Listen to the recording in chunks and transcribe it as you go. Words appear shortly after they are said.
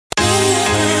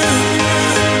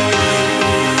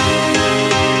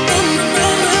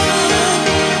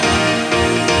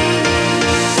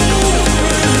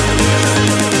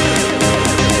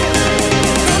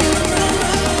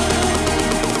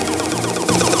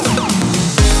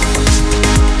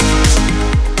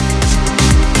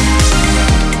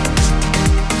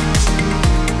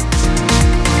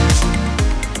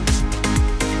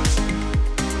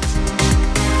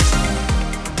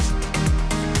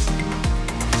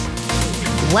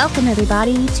Welcome,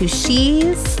 everybody, to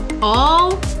She's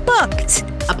All Booked,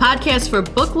 a podcast for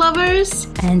book lovers.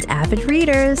 and avid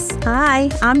readers. Hi,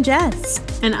 I'm Jess.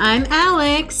 And I'm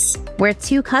Alex, We're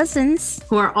two cousins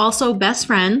who are also best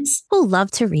friends. who love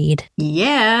to read,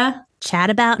 Yeah, chat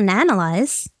about, and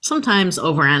analyze sometimes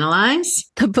overanalyze.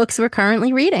 the books we're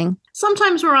currently reading.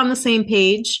 Sometimes we're on the same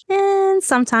page. And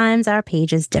sometimes our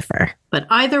pages differ. But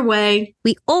either way,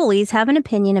 We always have an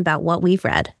opinion about what we've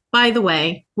read, by the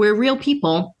way, we're real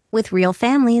people. with real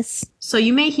families, So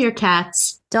you may hear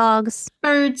cats, dogs,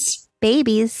 birds,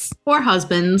 babies. or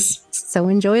husbands. So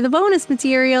enjoy the bonus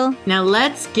material. Now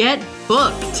let's get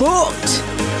booked. Booked!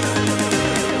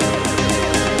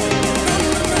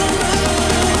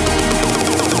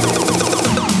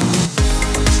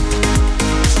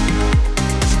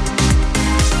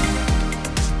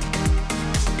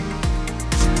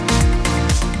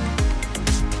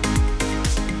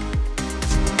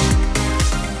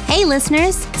 Hey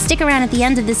listeners, stick around at the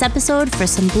end of this episode for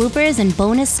some bloopers and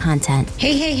bonus content.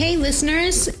 Hey,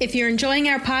 listeners. If you're enjoying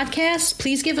our podcast,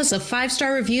 please give us a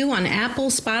 5-star review on Apple,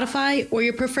 Spotify, or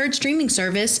your preferred streaming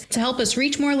service to help us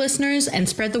reach more listeners and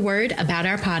spread the word about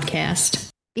our podcast.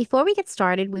 Before we get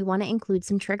started, we want to include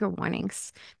some trigger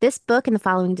warnings. This book and the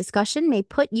following discussion may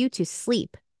put you to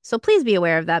sleep, so please be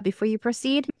aware of that before you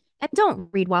proceed. And don't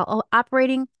read while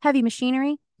operating heavy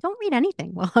machinery. Don't read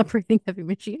anything while operating heavy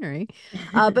machinery.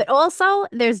 But also,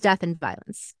 there's death and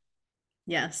violence.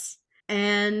 Yes.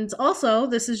 And also,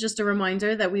 this is just a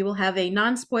reminder that we will have a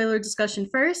non-spoiler discussion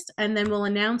first, and then we'll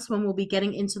announce when we'll be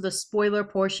getting into the spoiler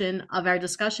portion of our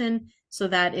discussion so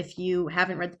that if you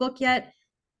haven't read the book yet,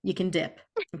 you can dip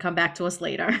and come back to us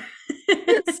later.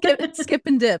 Skip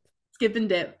and dip. Skip and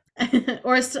dip.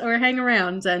 or hang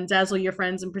around and dazzle your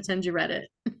friends and pretend you read it.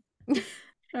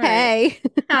 All right. Hey.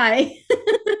 Hi.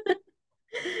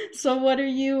 So what are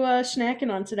you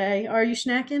snacking on today? Are you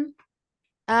snacking?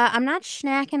 I'm not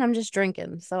snacking, I'm just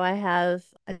drinking. So I have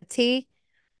a tea,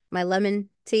 my lemon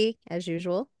tea, as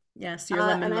usual. Yes, your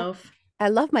lemon and loaf. I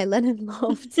love my lemon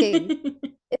loaf tea.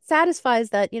 It satisfies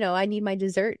that, I need my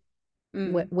dessert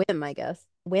whim, I guess.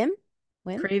 Whim?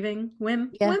 Craving,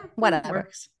 whim, Yeah, whim, whatever.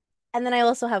 works. And then I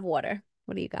also have water.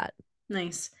 What do you got?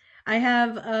 Nice. I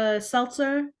have a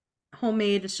seltzer,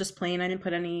 homemade. It's just plain. I didn't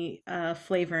put any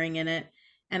flavoring in it.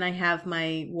 And I have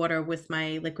my water with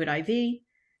my liquid IV.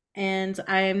 And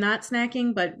I am not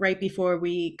snacking, but right before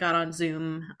we got on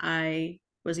Zoom, I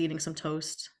was eating some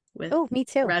toast with Oh, me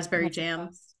too. I raspberry had some jam.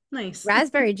 toast. Nice.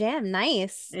 Raspberry jam,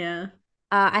 nice. Yeah.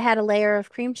 I had a layer of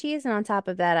cream cheese, and on top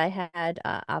of that, I had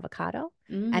avocado.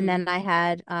 And then I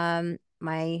had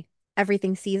my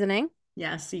everything seasoning.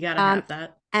 Yes, you gotta have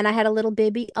that. And I had a little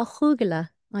baby arugula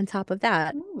on top of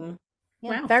that. Ooh.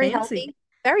 Yeah, Wow, very fancy. healthy,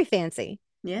 very fancy,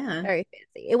 Yeah. very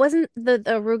fancy. It wasn't the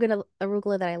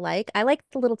arugula that I like. I like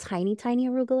the little tiny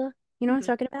arugula. You know what I'm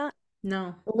talking about?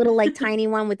 No. The little like tiny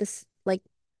one with this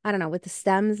I don't know, with the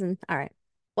stems and all right.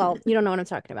 Well, you don't know what I'm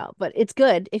talking about, but it's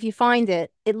good if you find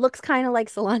it. It looks kind of like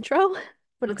cilantro,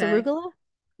 but it's Okay. arugula.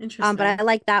 Interesting. But I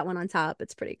like that one on top.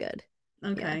 It's pretty good.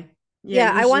 Okay. Yeah,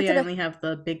 I usually wanted I to only have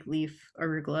the big leaf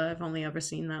arugula. I've only ever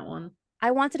seen that one. I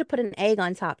wanted to put an egg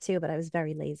on top too, but I was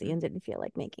very lazy and didn't feel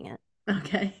like making it.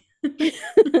 Okay.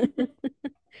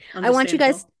 I want you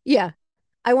guys, Understandable.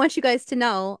 I want you guys to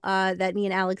know that me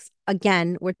and Alex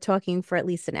again were talking for at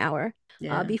least an hour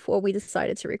Yeah. before we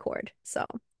decided to record. So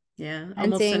Yeah.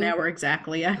 Almost an venting, hour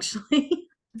exactly, actually.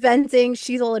 venting,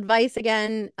 she's all advice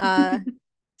again.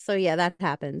 So yeah, that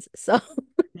happens. So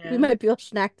we Yeah. might be all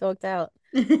snack talked out.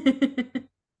 But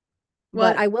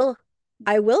What?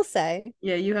 I will say,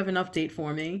 Yeah, you have an update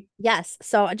for me. yes.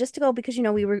 So just to go, because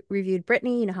we reviewed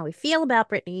Britney, you know how we feel about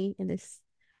Britney in this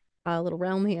little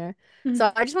realm here.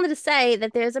 So I just wanted to say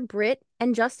that there's a Brit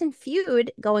and Justin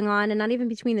feud going on, and not even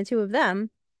between the two of them,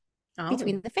 Oh.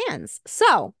 between the fans.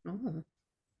 So Oh.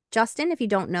 Justin, if you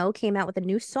don't know, came out with a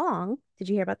new song. Did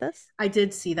you hear about this? I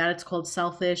did see that. It's called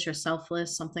Selfish or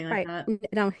Selfless, something like Right.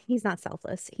 that. No, he's not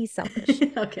selfless. He's selfish.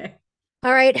 Okay.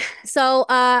 All right. So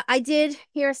I did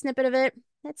hear a snippet of it.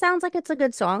 It sounds like it's a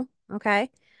good song. Okay.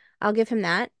 I'll give him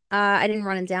that. I didn't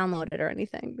run and download it or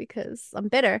anything because I'm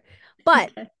bitter.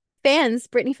 But Okay.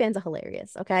 Britney fans are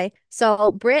hilarious. Okay.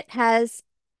 So Brit has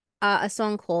a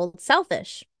song called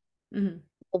Selfish. Mhm.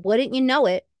 Well, wouldn't you know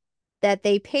it that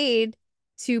they paid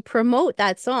to promote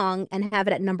that song and have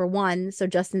it at number one. So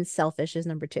Justin's Selfish is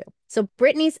number two. So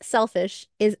Britney's Selfish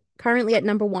is currently at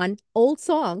number one. Old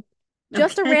song.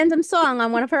 Just a Okay. random song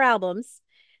on one of her albums.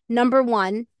 Number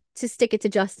one, to stick it to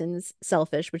Justin's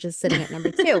Selfish, which is sitting at number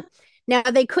two. Now,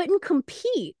 they couldn't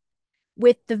compete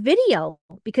with the video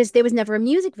because there was never a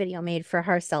music video made for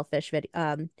her selfish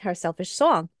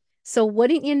song. So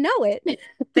wouldn't you know it?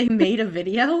 They made a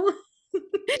video?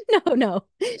 No, no.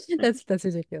 That's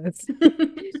ridiculous.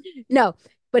 No,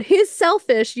 but his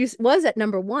Selfish was at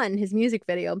number one, his music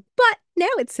video, but now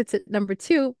it sits at number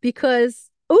two because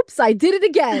oops, I did it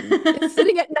again. It's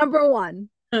sitting at number one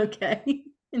Okay.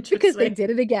 because they Interesting. did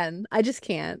it again. I just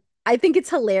can't. I think it's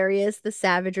hilarious the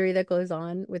savagery that goes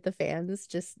on with the fans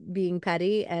just being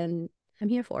petty, and I'm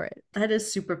here for it. That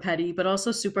is super petty, but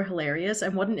also super hilarious.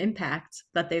 And what an impact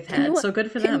that they've Can had. you So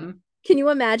good for can them. can you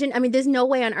imagine? I mean, there's no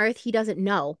way on earth he doesn't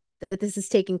know that this is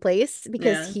taking place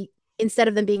because Yeah. he instead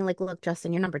of them being like, "Look,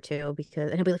 Justin, you're number two," because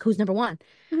and he'll be like, "Who's number one?"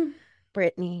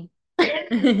 Brittany.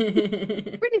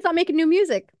 Brittany's not making new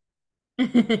music.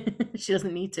 She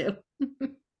doesn't need to.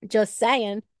 Just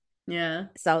saying. Yeah.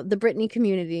 So the Brittany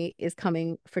community is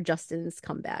coming for Justin's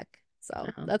comeback. So Oh,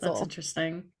 that's that's all.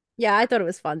 interesting. Yeah, I thought it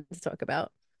was fun to talk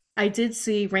about. I did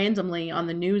see randomly on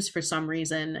the news for some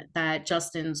reason that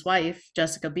Justin's wife,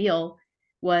 Jessica Biel,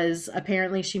 was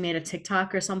apparently she made a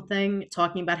TikTok or something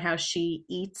talking about how she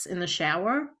eats in the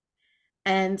shower.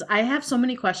 And I have so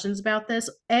many questions about this.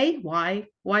 A, why?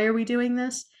 Why are we doing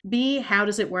this? B, how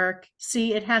does it work?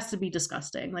 C, it has to be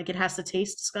disgusting. Like it has to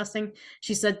taste disgusting.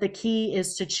 She said the key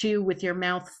is to chew with your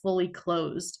mouth fully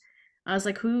closed. I was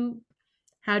like, who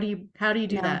how do you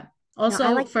do No, that? no, I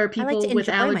Also like for I like people to with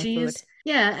enjoy my food. allergies,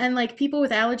 yeah, and like people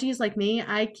with allergies like me,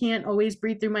 I can't always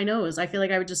breathe through my nose. I feel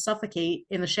like I would just suffocate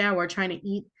in the shower trying to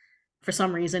eat for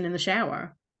some reason in the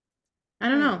shower. I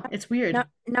don't Yeah. know. It's No, weird.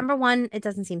 number one, it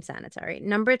doesn't seem sanitary.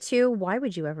 Number two, why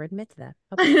would you ever admit to that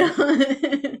I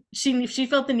publicly? know. She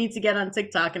felt the need to get on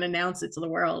TikTok and announce it to the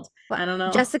world. But I don't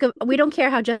know. Jessica, we don't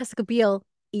care how Jessica Biel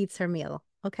eats her meal,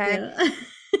 okay? Yeah.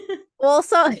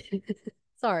 Also,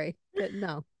 sorry, but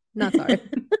no, not sorry.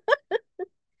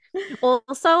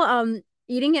 Also,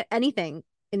 eating anything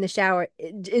in the shower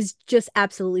is just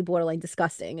absolutely borderline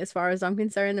disgusting. As far as I'm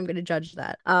concerned, I'm going to judge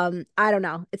that. I don't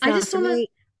know. It's I not just for don't me.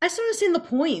 I just don't understand the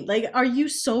point. Like, are you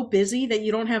so busy that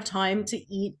you don't have time to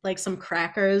eat like some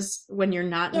crackers when you're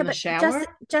not Yeah, in the but shower?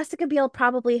 Jessica Biel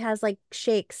probably has like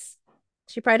shakes.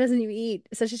 She probably doesn't even eat,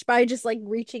 so she's probably just like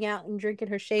reaching out and drinking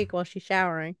her shake while she's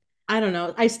showering. I don't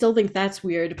know. I still think that's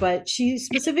weird, but she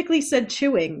specifically said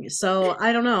chewing. So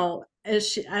I don't know.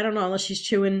 I don't know unless she's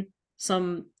chewing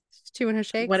some She's chewing her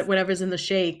shakes. whatever's in the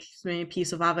shake, maybe a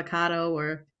piece of avocado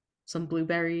or some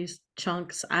blueberries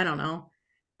chunks. I don't know.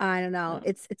 I don't know.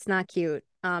 Uh, It's not cute.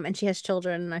 And she has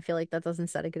children, and I feel like that doesn't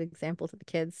set a good example to the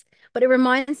kids. But it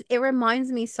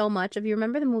reminds me so much of you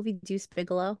remember the movie Deuce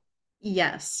Bigelow?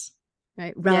 yes.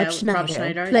 Right? Rob Yeah, Rob Schneider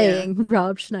Schneider. Yeah. playing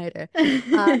Rob Schneider.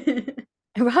 Uh,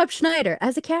 Rob Schneider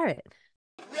as a carrot.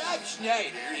 Rob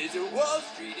Schneider is a Wall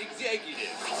Street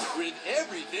executive with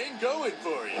everything going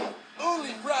for him.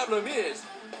 Only problem is,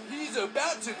 he's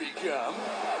about to become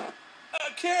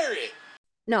a carrot.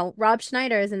 No, Rob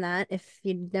Schneider is in that. If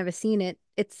you've never seen it,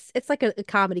 it's like a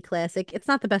comedy classic. It's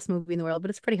not the best movie in the world, but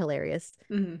it's pretty hilarious.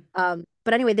 Mhm.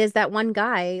 But anyway, there's that one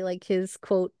guy, like his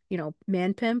quote,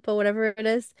 man pimp or whatever it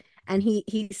is, and he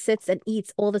sits and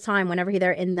eats all the time whenever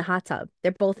they're in the hot tub.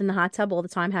 They're both in the hot tub all the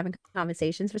time having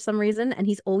conversations for some reason, and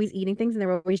he's always eating things and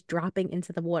they're always dropping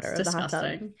into the water It's of the hot tub.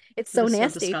 disgusting. It's It so is so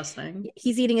nasty. disgusting.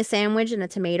 He's eating a sandwich and a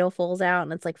tomato falls out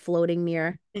and it's like floating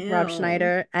near Rob Ew.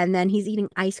 Schneider, and then he's eating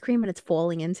ice cream and it's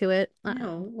falling into it.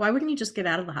 Ew. Why wouldn't you just get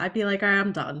out of the I'd be like, all right,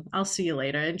 I'm done. I'll see you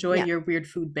later. Enjoy Yeah. your weird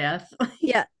food bath.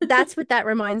 Yeah, that's what that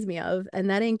reminds me of, and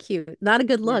that ain't cute. Not a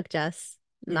good Yeah. look, Jess.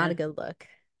 Not Yeah. a good look.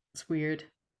 It's weird.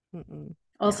 Mm-mm.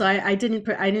 Also, No. I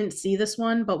didn't see this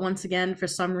one, but once again, for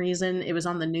some reason, it was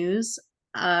on the news.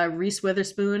 Reese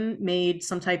Witherspoon made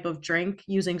some type of drink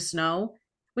using snow,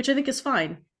 which I think is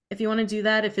fine if you want to do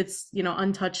that if it's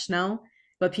untouched snow.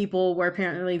 But people were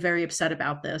apparently very upset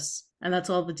about this, and that's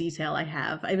all the detail I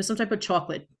have. It was some type of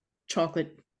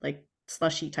chocolate like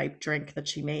slushy type drink that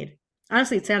she made.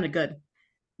 Honestly, it sounded good.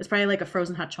 It's probably like a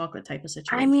frozen hot chocolate type of I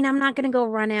situation. mean, I'm not gonna go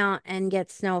run out and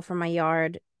get snow from my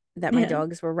yard that my Yeah.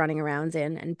 dogs were running around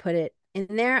in and put it in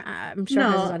there. I'm sure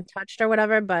hers is No, untouched or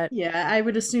whatever, but yeah, I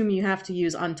would assume you have to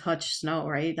use untouched snow,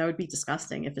 right? That would be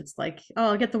disgusting if it's like,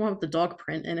 oh, I'll get the one with the dog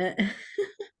print in it.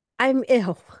 I'm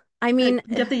ew. I mean,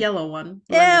 Get the yellow one,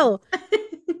 lemon. ew.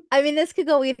 I mean, this could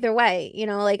go either way,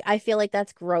 like I feel like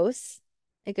that's gross.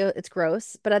 It's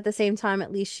gross, but at the same time,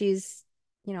 at least she's,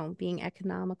 being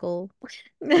economical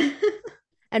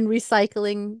and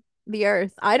recycling the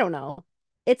earth. I don't know.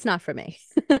 It's not for me.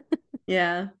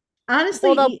 Yeah. Honestly,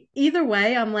 Although, either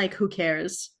way, I'm like, who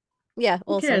cares? yeah,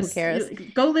 Who also, who cares? cares?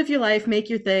 Go live your life, make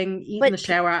your thing, eat in But the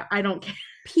shower. I don't care.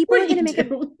 People What are do gonna you make a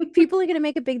do? people are gonna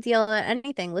make a big deal out of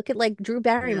anything. Look at like Drew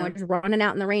Barrymore Yeah, just running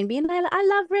out in the rain, being I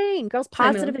love rain. Girl's I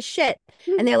positive know. as shit.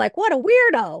 And they're like, what a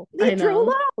weirdo. I Leave Drew know.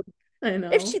 alone.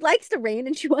 I If she know. likes the rain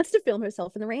and she wants to film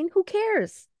herself in the rain, who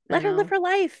cares? I Let her live know. her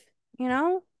life, you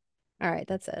know? All right,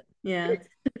 that's it. Yeah.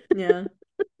 Yeah.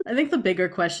 I think the bigger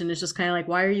question is just kind of like,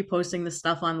 why are you posting this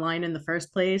stuff online in the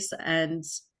first place? And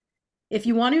if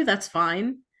you want to, that's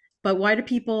fine. But why do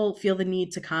people feel the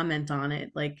need to comment on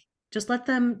it? Like, just let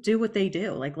them do what they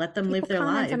do. Like, let them live People their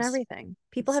comment on lives. everything.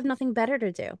 People It's have nothing better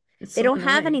to do. it's They so don't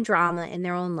have any annoying. drama in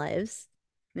their own lives.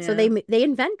 So Yeah. they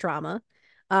invent drama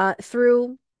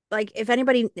through like if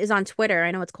anybody is on Twitter,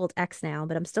 I know it's called X now,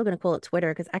 but I'm still gonna call it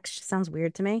Twitter because X just sounds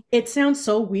weird to me, It sounds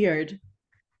so weird.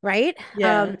 right?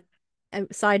 Yeah. And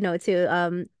side note too,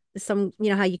 some you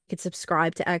know how you could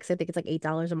subscribe to X, I think it's like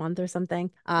 $8 a month or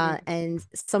something. Mm. And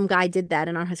some guy did that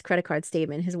and on his credit card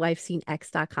statement, his wife seen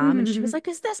X.com and she was like,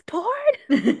 "Is this porn?"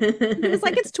 He was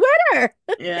like, "It's Twitter."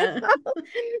 You Yeah. know?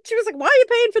 She was like, "Why are you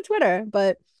paying for Twitter?"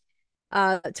 But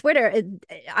Twitter,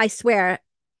 I swear,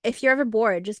 if you're ever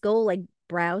bored, just go like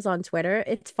browse on Twitter.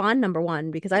 It's fun, number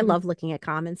one, because I love looking at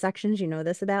comment sections. You know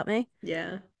this about me.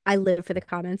 Yeah. I live for the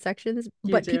comment sections,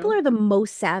 You but people do. are the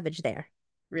most savage there.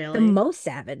 The Really? most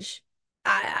savage.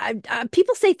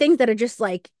 People say things that are just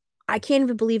like, I can't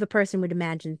even believe a person would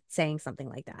imagine saying something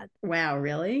like that. Wow,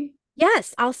 really?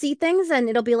 Yes, I'll see things and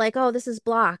it'll be like, oh, this is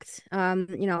blocked. At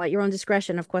your own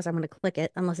discretion. Of course, I'm going to click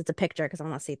it unless it's a picture because I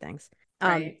want to see things.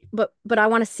 Right. But I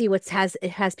want to see it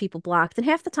has people blocked, and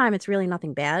half the time it's really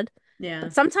nothing bad. Yeah.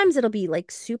 But sometimes it'll be like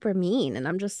super mean, and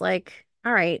I'm just like,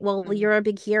 all right, well, Mm. you're a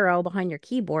big hero behind your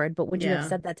keyboard, but would you have Yeah.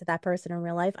 said that to that person in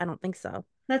real life? I don't think so.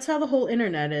 That's how the whole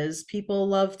internet is. People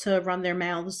love to run their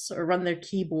mouths or run their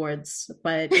keyboards,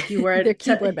 but if you were They're to,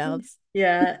 keyboard mouths.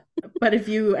 yeah, but if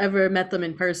you ever met them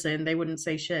in person, they wouldn't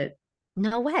say shit.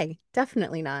 No way.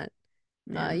 Definitely not.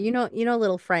 Yeah.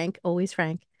 Little Frank, always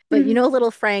Frank. But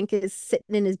little Frank is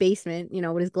sitting in his basement,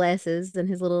 with his glasses and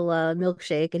his little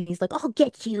milkshake, and he's like, "I'll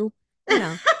get you." You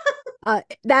know.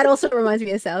 That also reminds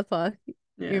me of South Park. You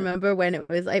Yeah. remember when it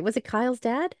was it Kyle's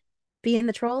dad being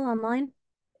the troll online?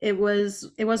 It It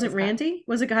wasn't was Kyle. Randy?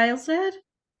 Was it Kyle's dad?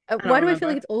 I don't Why do I feel like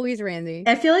remember. it's always Randy?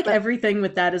 I feel like But everything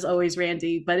with that is always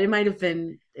Randy, but it I might have think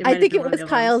been it one of was the other ones.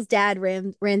 Kyle's dad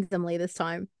randomly this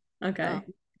time. Okay.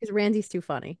 Because Randy's too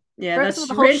funny. Yeah, First of all, that's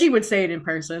the whole Randy would say it in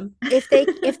person.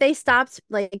 if they stopped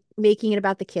like making it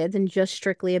about the kids and just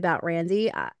strictly about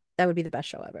Randy, that would be the best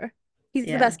show ever. He's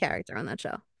the Yeah. best character on that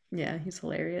show. Yeah, he's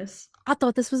hilarious. I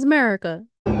thought this was America.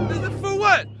 For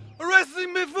what?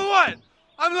 Arresting me for what?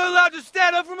 I'm not allowed to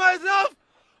stand up for myself?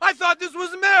 I thought this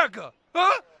was America.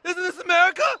 Huh? Isn't this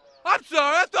America? I'm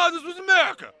sorry, I thought this was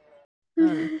America. I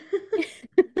don't know.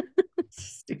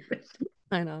 Stupid.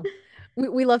 I know.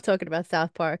 We love talking about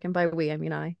South Park, and by we, I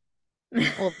mean I.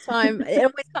 All the time. It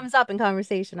always comes up in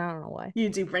conversation. I don't know why. You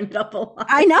do bring it up a lot.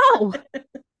 I know.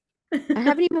 I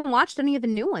haven't even watched any of the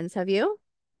new ones. Have you?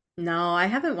 No, I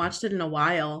haven't watched it in a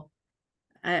while.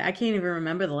 I can't even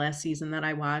remember the last season that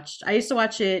I watched. I used to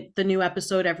watch the new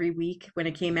episode every week when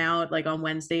it came out, like on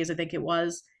Wednesdays, I think it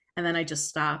was. And then I just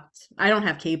stopped. I don't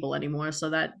have cable anymore,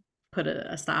 so that put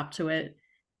a stop to it.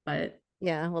 But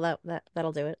Yeah, well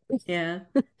that'll do it. yeah,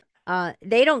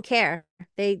 They don't care.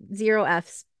 They zero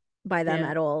Fs by them yeah.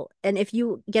 at all. And if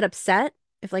you get upset,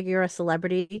 if like you're a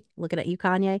celebrity, looking at you,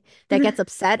 Kanye, that gets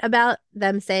upset about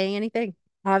them saying anything,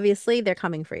 obviously they're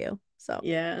coming for you. So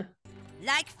Yeah.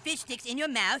 Like fish sticks in your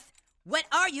mouth. What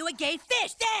are you, a gay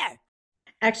fish? There!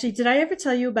 Actually, did I ever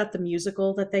tell you about the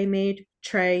musical that they made?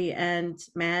 Trey and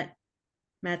Matt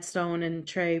Stone and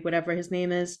Trey, whatever his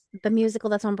name is. the musical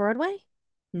that's on Broadway,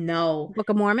 No, Book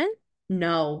of Mormon.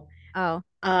 no. Oh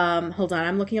Hold on.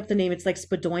 I'm looking up the name. It's like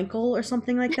Spadoinkle or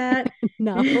something like that.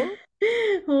 no,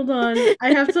 Hold on. I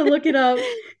have to look it up.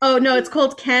 Oh no, it's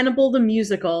called Cannibal the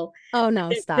Musical. oh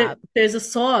no, stop. There's a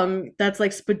song that's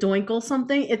like Spadoinkle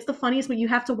something. It's the funniest, but you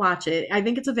have to watch it. I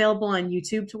think it's available on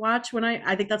YouTube to watch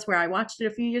I think that's where I watched it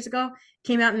a few years ago.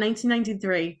 Came out in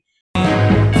 1993.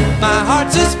 My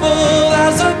heart's as full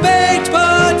as a baked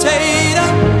potato.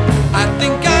 I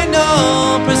think I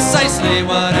know precisely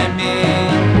what I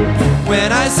mean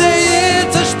when I say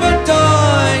it's a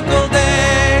spadoinkle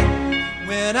day.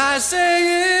 When I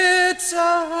say it's a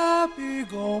happy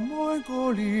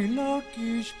gomoinkle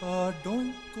lucky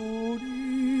spadoinkle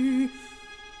day.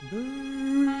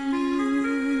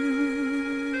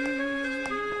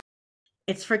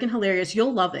 It's freaking hilarious.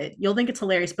 You'll love it. You'll think it's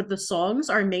hilarious, but the songs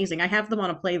are amazing. I have them on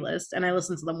a playlist and I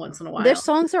listen to them once in a Their while.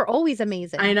 songs are always I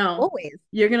amazing. know. Always.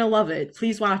 You're gonna love it.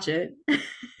 Please watch it.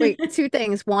 Wait, two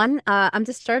things. One, I'm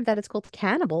disturbed that it's called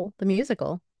Cannibal, the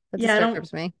musical. That Yeah,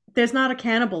 disturbs me. There's not a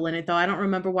cannibal in it though. I don't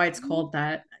remember why it's called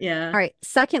that. Yeah. All right.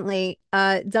 Secondly,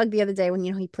 Doug the other day when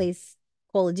he plays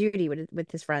Call of Duty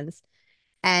with his friends,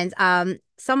 and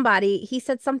somebody he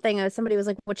said something. Somebody was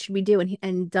like, "What should we do?"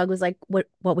 And Doug was like, "What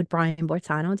would Brian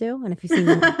Bortano do?" And if you've seen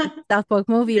the South Park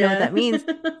movie, you know what Yeah. that means.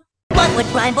 What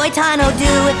would Brian Boitano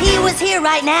do if he was here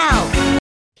right now?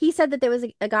 He said that there was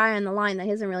a guy on the line that he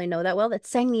doesn't really know that well that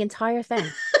sang the entire thing.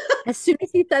 As soon as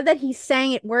he said that, he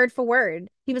sang it word for word.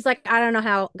 He was like, I don't know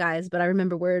how, guys, but I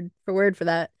remember word for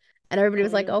that. And everybody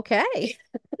was like, Oh, okay.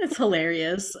 it's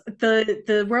hilarious.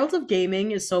 The world of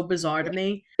gaming is so bizarre to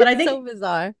me. But I think So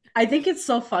bizarre. I think it's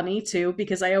so funny too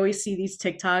because I always see these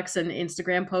TikToks and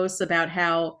Instagram posts about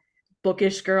how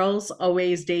bookish girls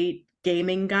always date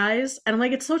gaming guys. And I'm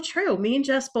like, it's so true. Me and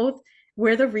Jess both,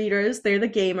 we're the readers, they're the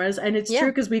gamers. And it's true Yeah.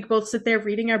 because we both sit there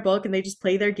reading our book and they just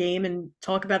play their game and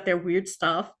talk about their weird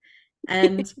stuff.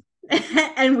 And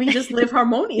and we just live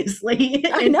harmoniously.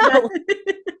 I It's not, know.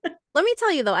 Let me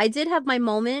tell you though, I did have my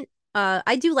moment.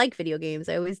 I do like video games.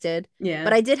 I always did. yeah.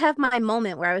 But I did have my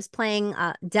moment where I was playing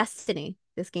Destiny,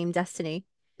 this game Destiny,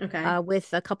 Okay.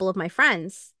 with a couple of my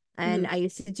friends. And Mhm. I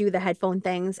used to do the headphone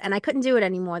things, and I couldn't do it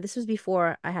anymore. This was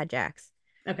before I had Jax.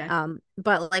 Okay.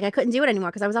 But like I couldn't do it anymore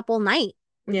because I was up all night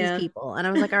with these Yeah. people. And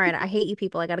I was like, all right, I hate you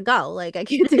people. I gotta go. Like I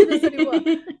can't do this anymore.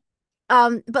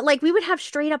 But like we would have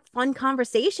straight up fun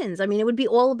conversations. I mean, it would be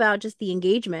all about just the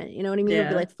engagement. You know what I mean? It would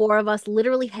be Yeah. like four of us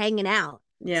literally hanging out.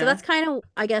 So Yeah. that's kind of,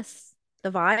 I guess,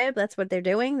 the vibe. That's what they're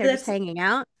doing. They're just That's hanging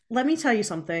out. Let me tell you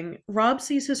something. Rob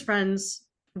sees his friends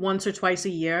once or twice a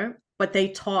year, but they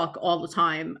talk all the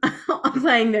time on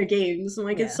playing their games. I'm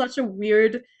like, it's Yeah. such a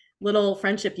weird little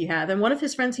friendship you have. And one of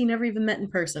his friends he never even met in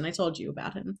person. I told you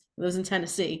about him. He lives in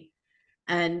Tennessee.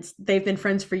 And they've been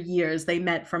friends for years. They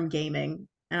met from gaming.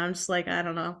 And I'm just like, I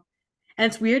don't know. And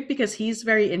it's weird because he's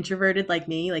very introverted like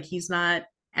me. Like he's not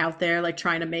out there like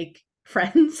trying to make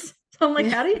friends. So I'm like,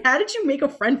 Yeah. how did you make a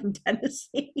friend from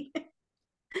Tennessee?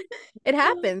 It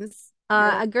happens.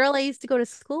 Yeah. A girl I used to go to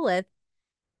school with,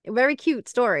 a very cute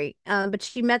story. But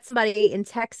she met somebody in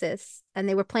Texas and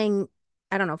they were playing,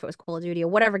 I don't know if it was Call of Duty or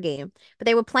whatever game, but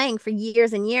they were playing for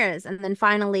years and years. And then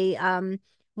finally,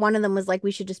 one of them was like,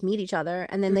 we should just meet each other.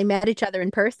 And then they met each other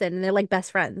in person and they're like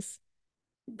best friends.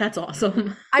 That's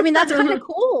awesome. I mean, that's kind of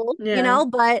cool, Yeah.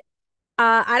 but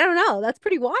I don't know. That's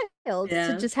pretty wild to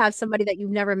Yeah. just have somebody that you've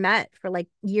never met for like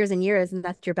years and years and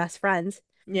that's your best friends.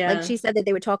 Like Yeah. she said that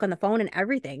they would talk on the phone and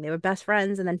everything. They were best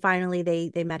friends and then finally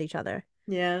they met each other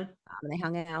Yeah. and they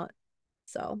hung out.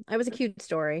 So it was a cute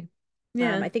story.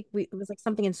 Yeah. I think it was like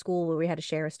something in school where we had to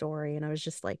share a story and I was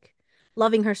just like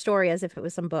loving her story as if it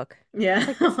was some book. I was Yeah.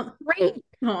 like, this is great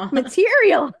Aw.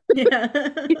 material. Yeah.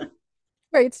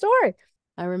 Great story.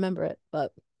 I remember it.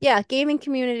 But yeah, gaming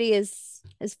community is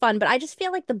fun, but I just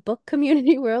feel like the book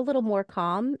community we're a little more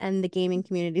calm and the gaming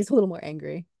community is a little more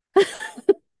angry. I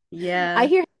Yeah.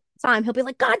 hear time he'll be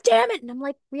like, God damn it. And I'm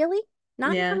like, really?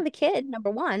 Not in front Yeah. of the kid,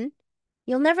 number one.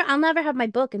 I'll never have my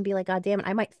book and be like, God damn it.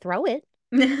 I might throw it.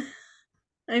 I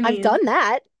I've mean, done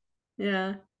that.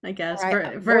 yeah, I guess.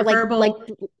 Or like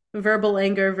Verbal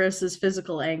anger versus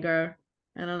physical anger.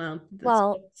 I don't know. It's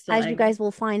well, still as you anger. guys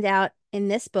will find out in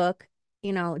this book,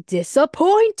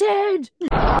 disappointed.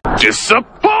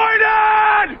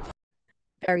 Disappointed!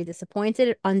 Very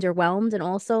disappointed, underwhelmed, and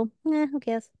also, who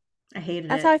cares? I hated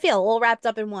That's how I it. feel, all wrapped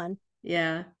up in one.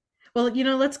 Yeah. Well,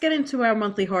 let's get into our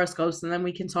monthly horoscopes and then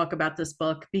we can talk about this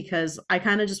book because I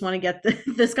kind of just want to get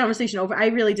this conversation over. I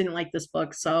really didn't like this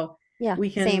book, so Yeah, we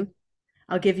can same.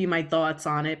 I'll give you my thoughts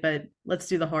on it, but let's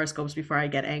do the horoscopes before I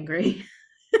get angry.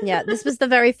 Yeah, this was the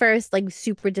very first like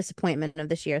super disappointment of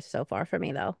this year so far for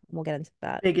me, though. We'll get into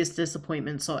that. Biggest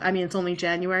disappointment. So, I mean, it's only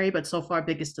January, but so far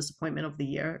biggest disappointment of the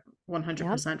year. Yep.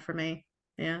 100% for me.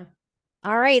 Yeah.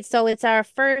 All right, so it's our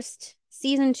first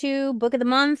season two book of the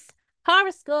month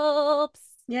horoscopes.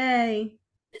 Yay.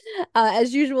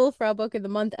 As usual for our book of the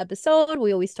month episode,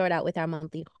 we always start out with our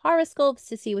monthly horoscopes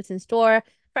to see what's in store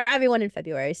for everyone in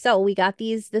February. So we got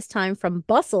these this time from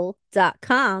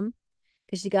bustle.com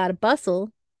because you got to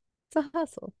bustle. It's a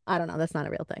hustle. I don't know. That's not a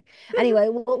real thing. Anyway,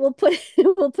 we'll put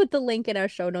we'll put the link in our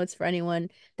show notes for anyone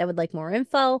that would like more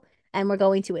info. And we're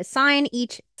going to assign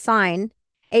each sign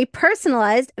a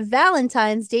personalized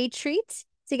Valentine's Day treat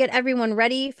to get everyone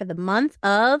ready for the month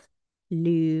of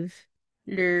Louvre.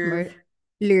 Love.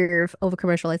 Louvre over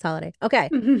commercialized holiday. Okay.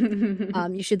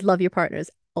 You should love your partners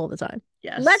all the time.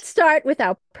 Yes. Let's start with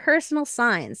our personal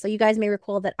signs. So you guys may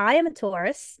recall that I am a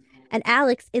Taurus and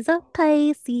Alex is a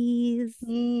Pisces.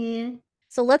 Yeah.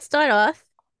 So let's start off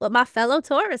with my fellow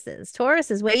Tauruses.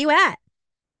 Tauruses, where you at?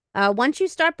 Once you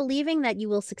start believing that you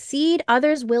will succeed,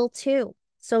 others will too.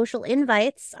 Social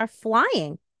invites are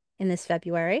flying. in this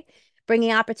February,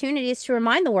 bringing opportunities to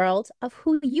remind the world of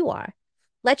who you are.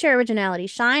 Let your originality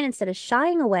shine instead of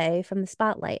shying away from the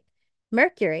spotlight.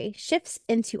 Mercury shifts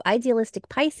into idealistic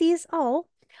Pisces,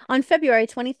 on February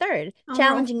 23rd, Oh, we're all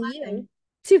challenging you flirting.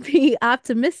 to be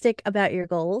optimistic about your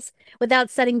goals without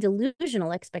setting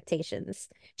delusional expectations.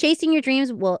 Chasing your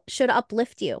dreams should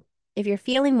uplift you. If you're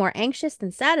feeling more anxious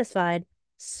than satisfied,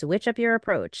 switch up your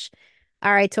approach.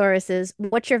 All right, Tauruses,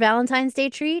 what's your Valentine's Day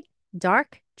treat?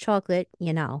 Dark chocolate,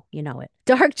 you know it.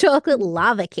 Dark chocolate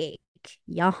lava cake.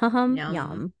 Yum, Yum.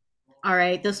 yum. All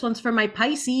right, this one's for my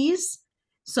Pisces.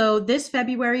 So, this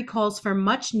February calls for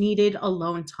much needed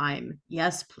alone time.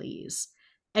 Yes, please.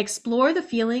 Explore the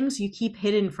feelings you keep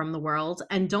hidden from the world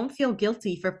and don't feel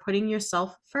guilty for putting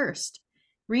yourself first.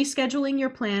 Rescheduling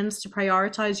your plans to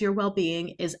prioritize your well being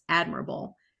is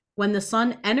admirable. When the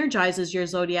sun energizes your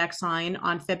zodiac sign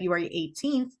on February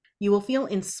 18th, you will feel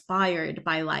inspired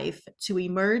by life to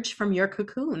emerge from your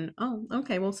cocoon. Oh,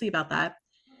 okay, we'll see about that.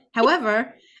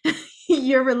 However,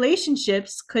 your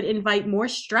relationships could invite more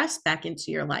stress back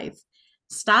into your life.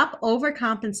 Stop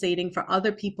overcompensating for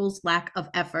other people's lack of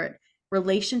effort.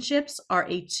 Relationships are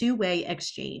a two-way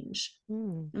exchange.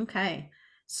 Mm. Okay.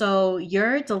 So,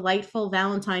 your delightful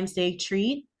Valentine's Day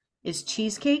treat is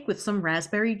cheesecake with some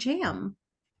raspberry jam.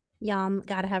 Yum.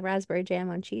 Gotta have raspberry jam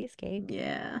on cheesecake.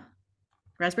 Yeah.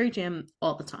 Raspberry jam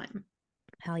all the time.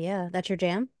 Hell yeah. That's your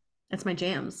jam? That's my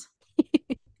jams.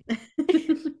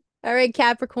 All right,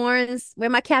 Capricorns, where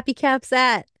my cappy caps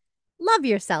at? Love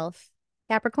yourself,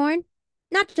 Capricorn.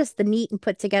 Not just the neat and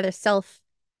put together self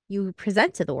you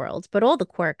present to the world, but all the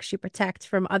quirks you protect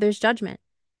from others' judgment.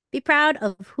 Be proud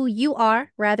of who you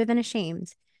are rather than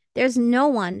ashamed. There's no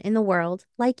one in the world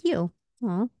like you.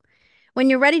 Aw. When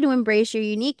you're ready to embrace your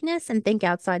uniqueness and think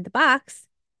outside the box,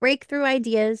 breakthrough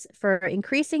ideas for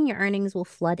increasing your earnings will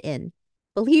flood in.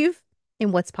 Believe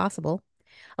in what's possible,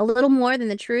 a little more than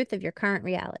the truth of your current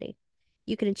reality.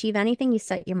 You can achieve anything you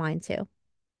set your mind to.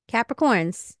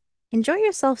 Capricorns, enjoy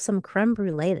yourself some creme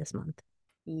brulee this month.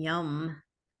 Yum.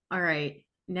 All right.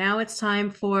 Now it's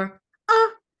time for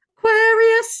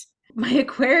Aquarius. My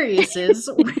Aquariuses,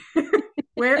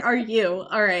 where are you?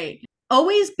 All right.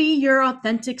 Always be your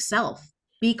authentic self.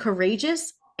 Be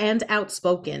courageous and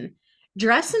outspoken.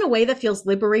 Dress in a way that feels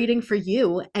liberating for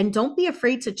you, and don't be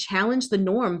afraid to challenge the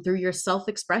norm through your self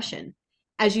expression.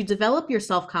 As you develop your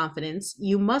self confidence,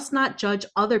 you must not judge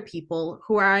other people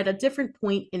who are at a different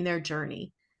point in their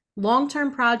journey. Long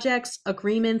term projects,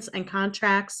 agreements, and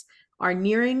contracts are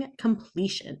nearing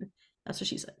completion. That's what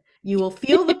she said. You will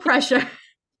feel the pressure.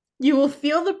 You will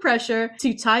feel the pressure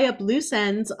to tie up loose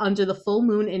ends under the full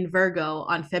moon in Virgo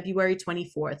on February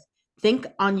 24th. Think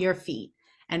on your feet.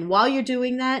 And while you're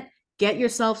doing that, get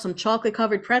yourself some chocolate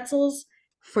covered pretzels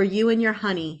for you and your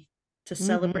honey to Mm-hmm.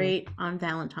 celebrate on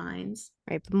Valentine's.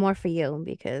 Right, but more for you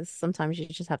because sometimes you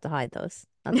just have to hide those.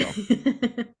 That's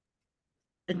all.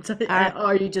 All right,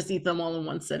 Or you just eat them all in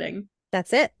one sitting.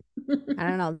 that's it. I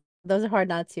don't know. Those are hard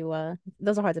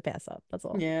to pass up. That's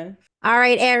all. Yeah. All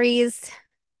right, Aries.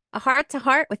 A heart to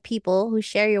heart with people who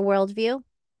share your worldview.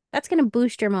 That's going to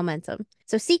boost your momentum.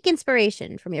 So seek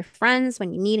inspiration from your friends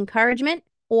when you need encouragement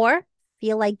or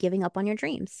feel like giving up on your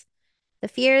dreams. The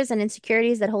fears and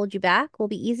insecurities that hold you back will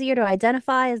be easier to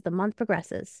identify as the month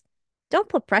progresses. Don't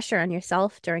put pressure on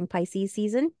yourself during Pisces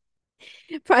season.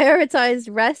 Prioritize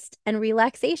rest and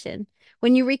relaxation.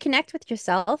 When you reconnect with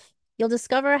yourself, you'll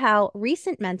discover how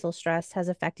recent mental stress has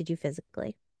affected you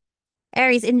physically.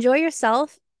 Aries, enjoy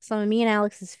yourself some of me and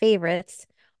Alex's favorites,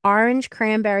 orange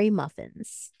cranberry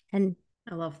muffins. And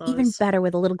I love even those. better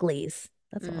with a little glaze.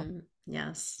 That's all.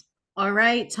 Yes. All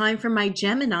right, time for my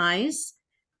Geminis.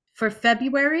 For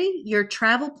February, your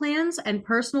travel plans and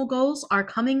personal goals are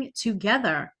coming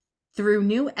together. Through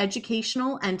new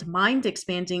educational and mind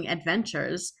expanding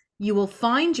adventures, you will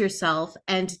find yourself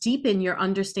and deepen your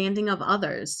understanding of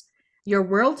others. Your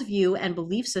worldview and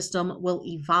belief system will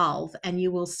evolve, and you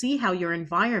will see how your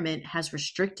environment has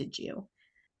restricted you.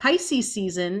 Pisces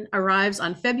season arrives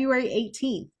on February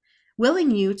 18th,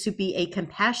 willing you to be a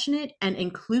compassionate and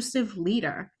inclusive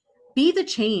leader. Be the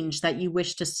change that you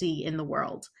wish to see in the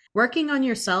world. Working on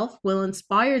yourself will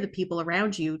inspire the people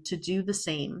around you to do the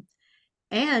same.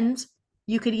 And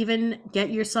you could even get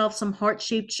yourself some heart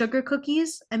shaped sugar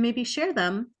cookies and maybe share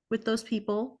them with those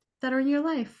people that are in your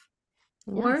life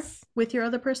or Yes. with your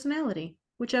other personality,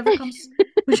 whichever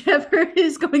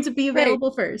is going to be Right.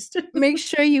 available first. Make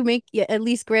sure you at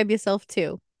least grab yourself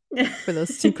two for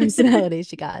those two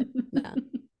personalities you got. No.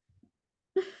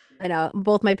 I know.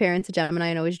 Both my parents are Gemini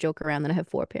and I always joke around that I have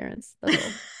four parents. That's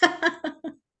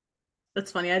all.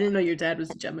 That's funny. I didn't know your dad was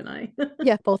a Gemini.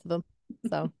 Yeah, both of them.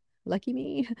 So Lucky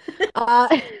me. Uh,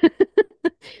 all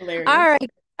Hilarious.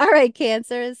 right. All right,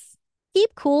 Cancers.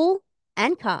 Keep cool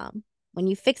and calm. When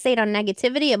you fixate on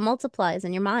negativity, it multiplies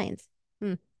in your mind.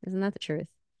 Hmm, isn't that the truth?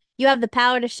 You have the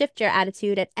power to shift your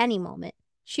attitude at any moment.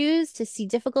 Choose to see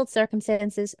difficult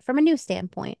circumstances from a new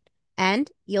standpoint, and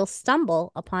you'll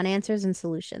stumble upon answers and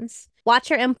solutions. Watch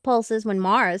your impulses when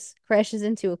Mars crashes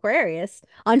into Aquarius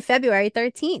on February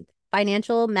 13th.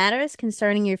 Financial matters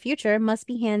concerning your future must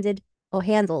be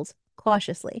handled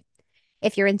cautiously.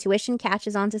 If your intuition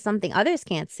catches on to something others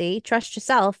can't see, trust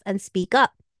yourself and speak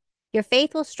up. Your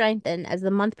faith will strengthen as the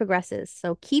month progresses,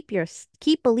 so keep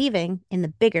believing in the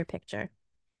bigger picture.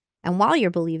 And while you're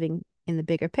believing in the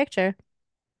bigger picture,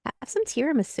 have some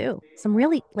tiramisu, some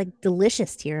really like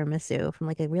delicious tiramisu from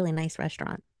like a really nice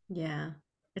restaurant Yeah.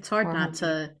 It's hard or not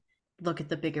homemade, to look at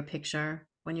the bigger picture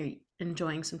when you're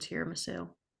enjoying some tiramisu,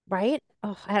 right?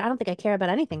 Oh, I don't think I care about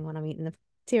anything when I'm eating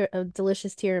a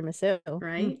delicious tiramisu.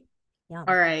 right? All Yum.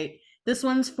 right. This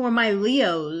one's for my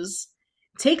Leos.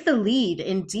 Take the lead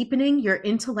in deepening your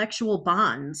intellectual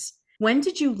bonds. When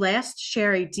did you last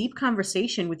share a deep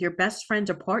conversation with your best friend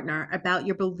or partner about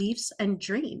your beliefs and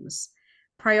dreams?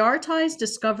 Prioritize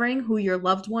discovering who your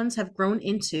loved ones have grown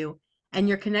into, and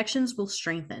your connections will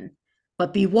strengthen.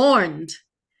 But be warned,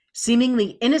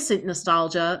 seemingly innocent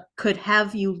nostalgia could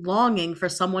have you longing for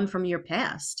someone from your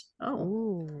past. Oh.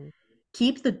 Ooh.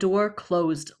 Keep the door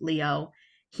closed, Leo.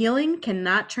 Healing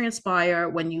cannot transpire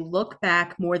when you look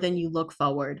back more than you look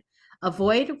forward.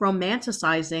 Avoid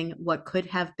romanticizing what could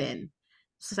have been.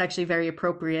 This is actually very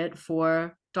appropriate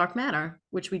for dark matter,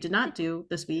 which we did not do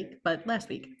this week, but last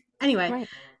week. Anyway, Right.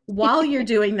 while you're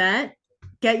doing that,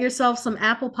 get yourself some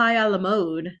apple pie a la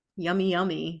mode. Yummy,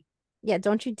 yummy. Yeah,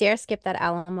 don't you dare skip that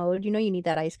alum mode. You know you need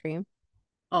that ice cream.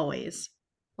 Always.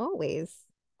 Always.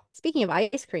 Speaking of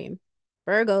ice cream,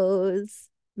 Virgos.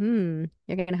 You're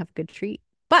gonna have a good treat.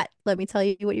 But let me tell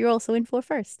you what you're also in for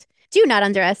first. Do not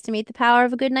underestimate the power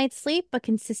of a good night's sleep, a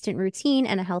consistent routine,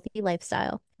 and a healthy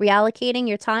lifestyle. Reallocating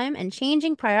your time and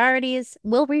changing priorities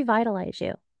will revitalize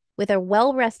you. With a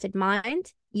well-rested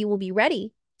mind, you will be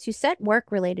ready to set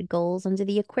work-related goals under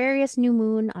the Aquarius new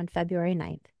moon on February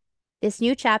 9th. This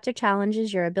new chapter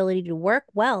challenges your ability to work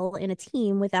well in a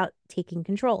team without taking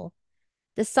control.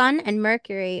 The Sun and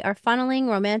Mercury are funneling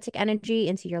romantic energy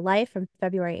into your life from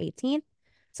February 18th.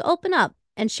 So open up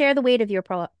and share the weight of your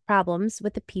problems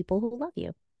with the people who love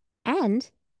you. And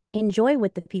enjoy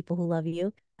with the people who love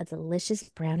you a delicious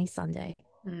brownie sundae.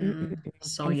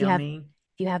 So And yummy.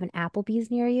 if you have an Applebee's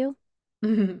near you, A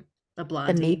the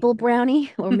blondie. maple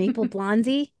brownie or maple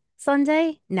blondie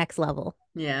sundae, next level.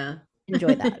 Yeah.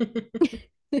 Enjoy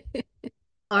that.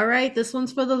 All right, this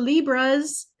one's for the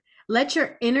Libras. Let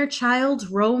your inner child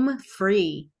roam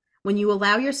free. When you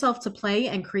allow yourself to play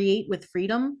and create with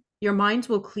freedom, your mind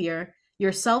will clear,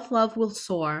 your self love will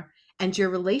soar, and your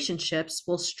relationships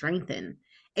will strengthen.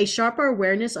 A sharper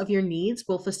awareness of your needs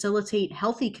will facilitate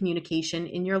healthy communication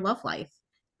in your love life.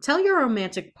 Tell your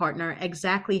romantic partner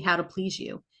exactly how to please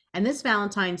you, and this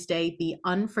Valentine's Day be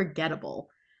unforgettable.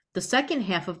 The second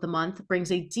half of the month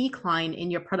brings a decline in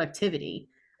your productivity.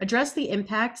 Address the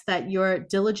impact that your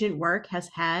diligent work has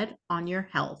had on your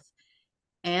health,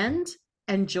 and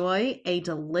enjoy a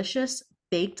delicious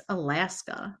baked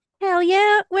Alaska. Hell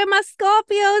yeah, where my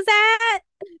Scorpios at?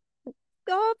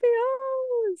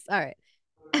 Scorpios. All right.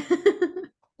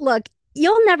 Look,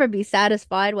 you'll never be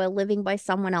satisfied while living by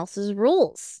someone else's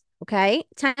rules. Okay?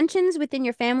 Tensions within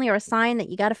your family are a sign that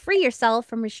you got to free yourself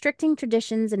from restricting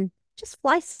traditions and just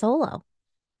fly solo.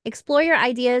 Explore your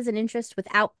ideas and interests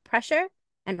without pressure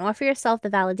and offer yourself the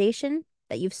validation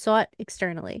that you've sought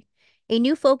externally. A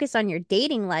new focus on your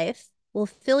dating life will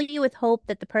fill you with hope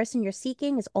that the person you're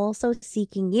seeking is also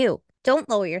seeking you. Don't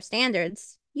lower your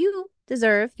standards. You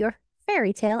deserve your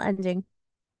fairy tale ending.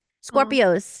 Oh,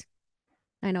 Scorpios.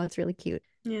 I know it's really cute.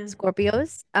 yeah.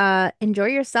 Scorpios, enjoy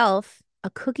yourself a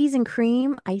cookies and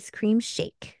cream ice cream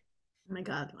shake. Oh my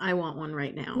God, I want one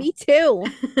right Me now. too.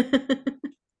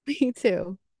 Me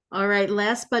too. All right,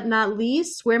 last but not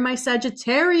least, where my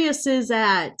Sagittarius is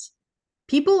at.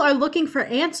 People are looking for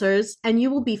answers, and you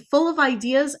will be full of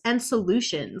ideas and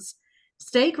solutions.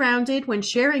 Stay grounded when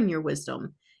sharing your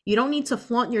wisdom. You don't need to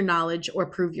flaunt your knowledge or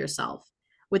prove yourself.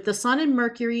 With the Sun and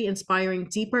Mercury inspiring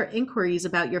deeper inquiries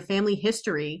about your family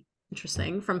history,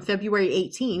 interesting, from February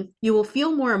 18th, you will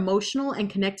feel more emotional and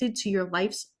connected to your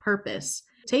life's purpose.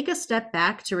 Take a step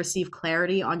back to receive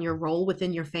clarity on your role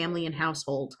within your family and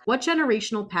household. What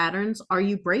generational patterns are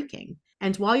you breaking?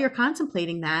 And while you're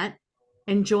contemplating that,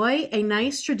 enjoy a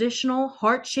nice traditional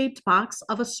heart-shaped box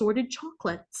of assorted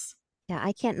chocolates. Yeah,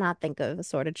 I can't not think of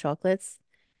assorted chocolates.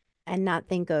 and not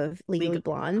think of Legally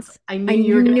Legal. Blondes. I knew I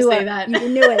you were gonna knew say it. that. You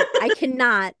knew it. I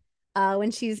cannot.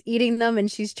 When she's eating them and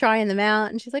she's trying them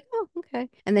out and she's like, oh, okay.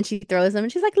 And then she throws them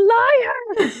and she's like,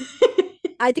 liar.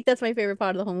 I think that's my favorite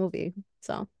part of the whole movie.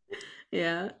 So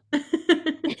Yeah.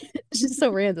 it's just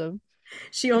so random.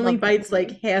 She I only love that bites movie.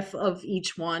 like half of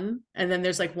each one, and then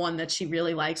there's like one that she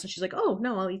really likes, and she's like, "Oh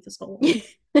no, I'll eat this whole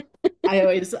one."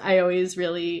 I always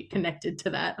really connected to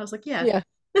that. I was like, "Yeah, Yeah,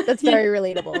 that's very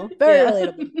relatable. Very yeah,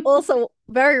 relatable. Also,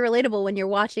 very relatable when you're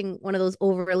watching one of those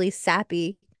overly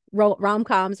sappy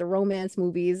rom-coms or romance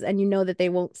movies, and you know that they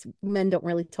won't, men don't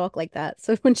really talk like that.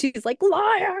 So when she's like,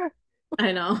 liar,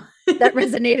 I know." that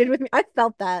resonated with me. I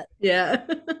felt that. Yeah.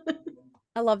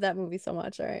 I love that movie so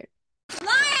much. All right.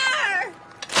 Liar!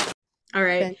 All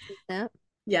right. Ben Snap.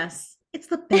 Yes, it's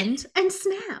the bend and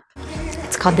snap.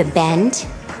 It's called the bend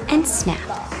and snap.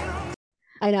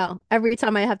 I know. Every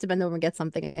time I have to bend over and get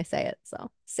something, I say it. So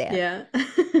sad. Yeah.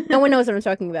 No one knows what I'm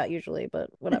talking about usually, but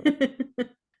whatever.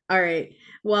 All right.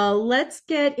 Well, let's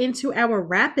get into our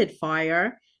rapid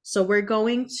fire. So we're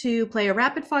going to play a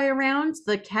rapid fire round.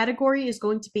 The category is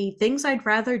going to be things I'd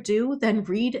rather do than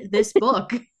read this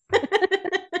book.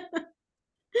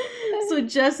 So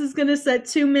Jess is going to set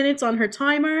 2 minutes on her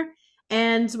timer,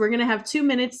 and we're going to have 2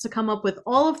 minutes to come up with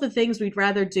all of the things we'd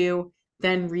rather do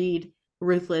than read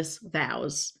Ruthless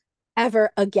Vows.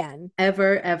 Ever again.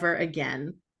 Ever, ever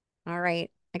again. All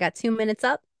right. I got 2 minutes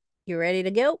up. You ready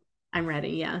to go? I'm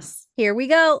ready, yes. Here we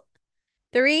go.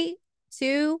 3,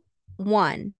 2,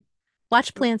 1.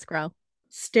 Watch plants grow.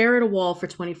 Stare at a wall for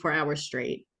 24 hours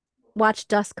straight. Watch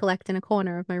dust collect in a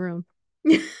corner of my room.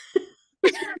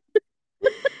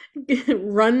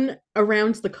 Run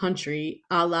around the country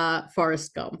a la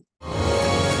Forrest Gump.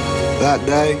 That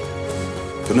day,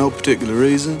 for no particular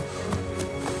reason,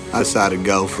 I decided to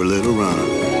go for a little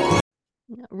run.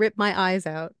 Rip my eyes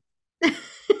out.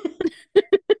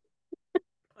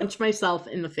 Punch myself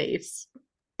in the face.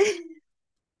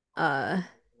 I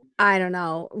don't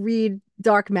know. Read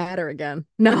Dark Matter again.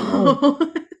 No.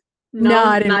 No,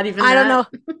 I didn't. not even I don't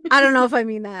that. know. I don't know if I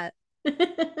mean that.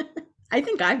 I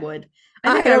think I would.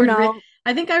 I don't know.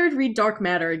 I think I would read Dark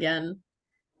Matter again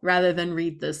rather than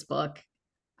read this book.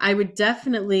 I would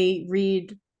definitely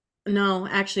read. No,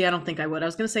 actually, I don't think I would. I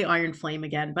was going to say Iron Flame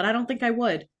again, but I don't think I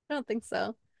would. I don't think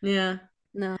so. Yeah.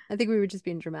 No, I think we were just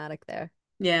being dramatic there.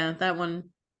 Yeah, that one.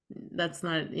 That's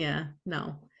not. Yeah,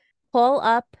 no. Pull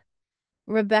up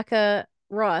Rebecca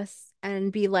Ross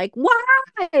and be like,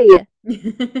 why?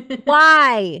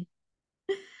 Why?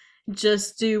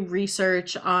 Just do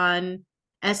research on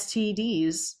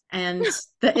STDs and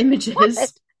the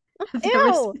images.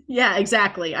 Ew. Yeah,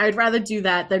 exactly. I'd rather do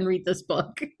that than read this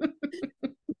book.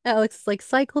 Alex is like,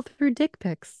 cycle through dick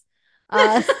pics.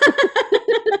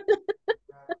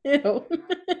 Ew.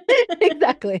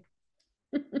 Exactly.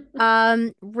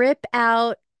 Rip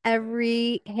out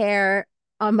every hair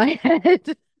on my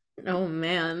head. Oh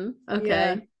man. Okay.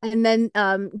 Yeah. And then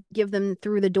give them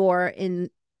through the door in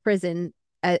prison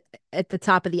at the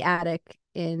top of the attic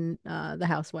in The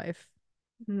Housewife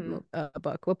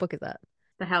book. What book is that?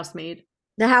 The Housemaid.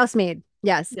 The Housemaid.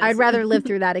 Yes. Yes. I'd rather live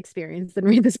through that experience than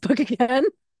read this book again.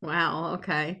 Wow.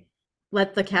 Okay.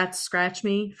 Let the cat scratch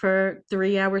me for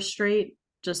 3 hours straight.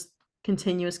 Just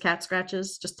continuous cat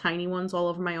scratches, just tiny ones all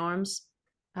over my arms.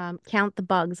 Count the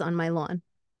bugs on my lawn.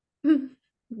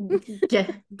 Get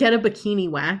a bikini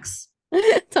wax.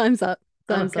 Time's up.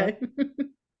 Time's Okay. up.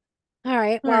 All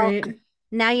right. All Well, right.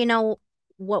 now you know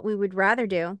what we would rather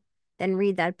do than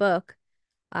read that book,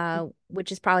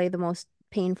 which is probably the most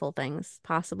painful things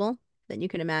possible that you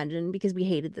can imagine because we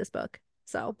hated this book.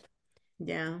 So,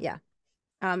 Yeah. yeah.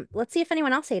 Let's see if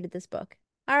anyone else hated this book.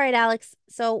 All right, Alex.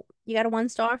 So you got a 1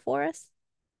 star for us?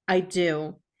 I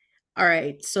do. All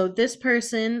right. So this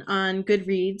person on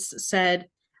Goodreads said,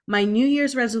 my New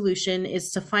Year's resolution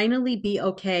is to finally be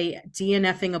okay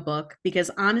DNFing a book because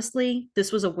honestly,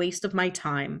 this was a waste of my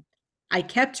time. I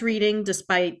kept reading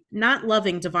despite not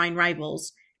loving Divine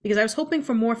Rivals because I was hoping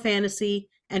for more fantasy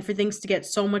and for things to get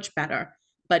so much better.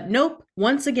 But nope,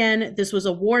 once again, this was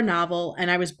a war novel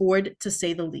and I was bored to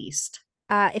say the least.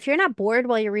 If you're not bored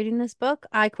while you're reading this book,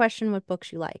 I question what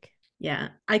books you like. Yeah,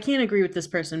 I can't agree with this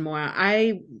person more.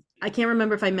 I can't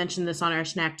remember if I mentioned this on our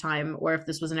snack time or if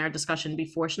this was in our discussion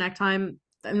before snack time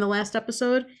in the last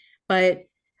episode, but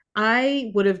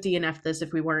I would have DNF'd this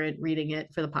if we weren't reading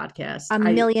it for the podcast.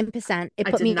 1,000,000%. It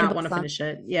I put did me in not book want to slump. finish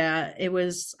it. Yeah,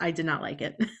 I did not like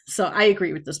it. So I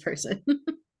agree with this person.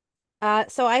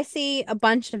 So I see a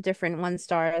bunch of different 1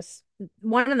 stars.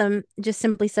 One of them just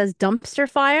simply says dumpster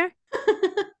fire.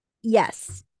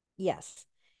 Yes. Yes.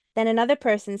 Then another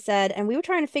person said, and we were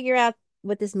trying to figure out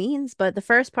what this means, but the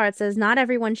first part says not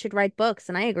everyone should write books,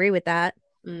 and I agree with that.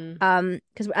 Mm,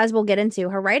 Because as we'll get into,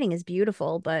 her writing is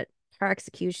beautiful, but her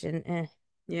execution, eh.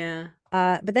 yeah.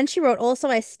 But then she wrote, also,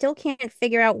 I still can't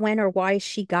figure out when or why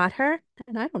she got her,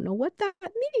 and I don't know what that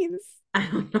means. I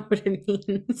don't know what it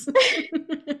means.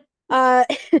 Uh,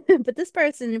 but this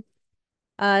person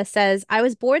says, I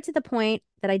was bored to the point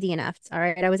that I DNF'd. All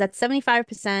right. I was at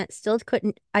 75%,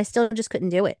 I still just couldn't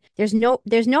do it. There's no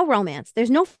romance.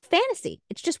 There's no fantasy.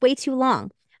 It's just way too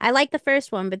long. I like the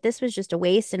first one, but this was just a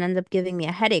waste and ended up giving me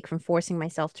a headache from forcing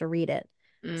myself to read it.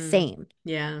 Mm, Same.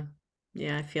 yeah.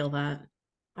 Yeah, I feel that.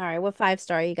 All right. What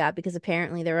 5-star you got? Because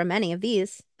apparently there are many of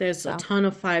these. There's a So, ton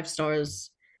of 5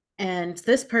 stars. And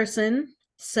this person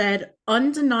said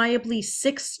undeniably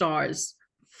 6 stars.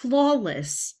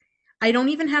 Flawless. I don't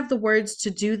even have the words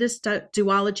to do this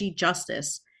duology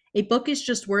justice. A book is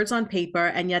just words on paper,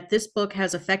 and yet this book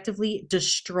has effectively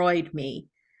destroyed me.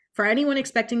 For anyone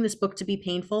expecting this book to be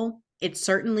painful, it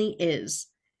certainly is.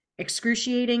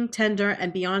 Excruciating, tender,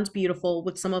 and beyond beautiful,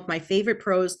 with some of my favorite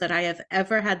prose that I have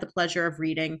ever had the pleasure of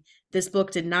reading. This book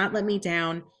did not let me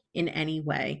down in any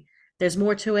way. There's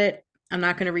more to it. I'm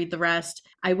not going to read the rest.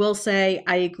 I will say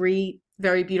I agree.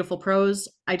 Very beautiful prose.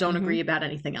 I don't mhm. agree about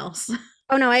anything else.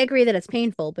 Oh, no, I agree that it's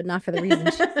painful, but not for the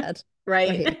reasons she said.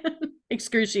 Right. Right.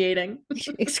 Excruciating.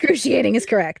 Excruciating is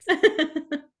correct.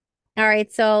 All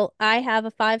right, so I have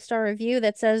a 5-star review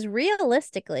that says,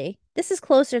 realistically, this is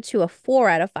closer to a 4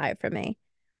 out of 5 for me.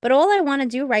 But all I want to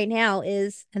do right now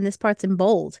is, and this part's in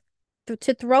bold,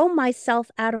 to throw myself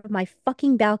out of my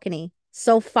fucking balcony.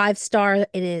 So 5-star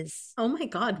it is. Oh my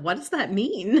God, what does that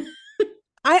mean?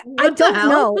 I What the don't hell?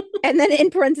 know. And then in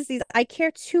parentheses, I care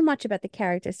too much about the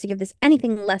characters to give this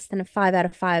anything less than a 5 out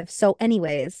of 5. So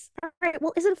anyways, all right,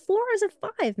 well, is it a 4 or is it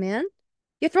 5, man?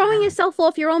 You're throwing Wow. yourself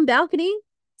off your own balcony.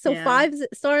 So Yeah. 5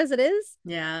 stars it is.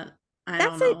 Yeah. I don't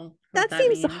That's it. know what That that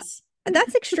seems means.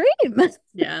 that's extreme.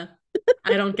 Yeah.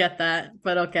 I don't get that,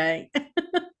 but okay.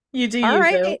 You do All you, boo.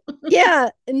 right. Yeah,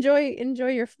 enjoy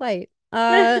your flight.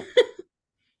 I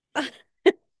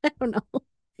don't know.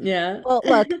 Yeah. Well,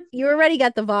 look, you already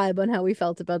got the vibe on how we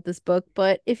felt about this book,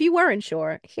 but if you weren't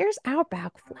sure, here's our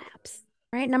back flaps.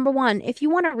 All right, number one, if you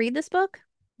want to read this book,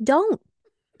 don't.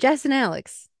 Jess and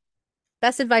Alex,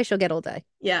 best advice you'll get all day.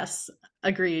 Yes,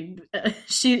 agreed.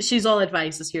 She's all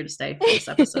advice is here to stay for this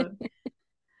episode.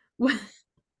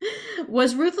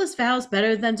 Was Ruthless Vows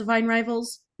better than Divine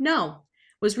Rivals? No.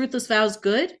 Was Ruthless Vows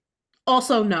good?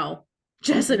 Also no.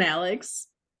 Jess and Alex.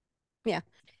 Yeah.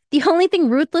 The only thing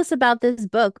ruthless about this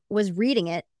book was reading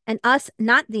it and us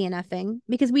not DNFing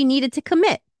because we needed to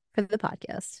commit for the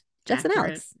podcast. Jess and Accurate.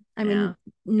 Alex. I Yeah. mean,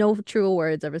 no truer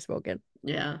words ever spoken.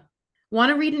 Yeah. Want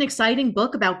to read an exciting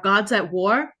book about gods at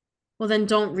war? Well, then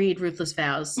don't read Ruthless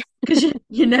Vows because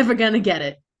you're never going to get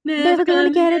it. Never Never gonna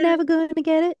gonna get it, get it. never gonna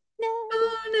get it.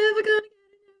 Oh, never gonna get it.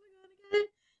 Never gonna get it.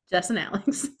 Jess and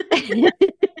Alex.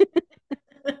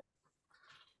 No.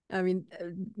 I mean,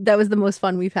 that was the most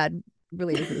fun we've had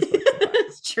related to this book so far.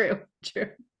 It's true.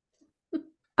 True.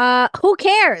 Who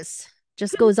cares?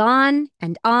 Just goes on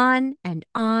and on and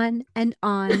on and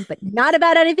on, but not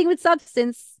about anything with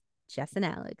substance. Jess and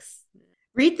Alex.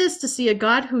 Read this to see a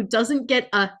god who doesn't get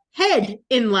a head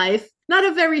in life, not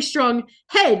a very strong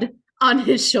head on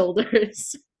his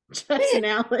shoulders. Jess and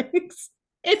Alex.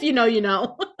 If you know, you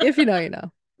know. If you know, you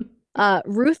know.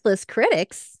 Ruthless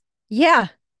critics. Yeah,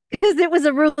 because it was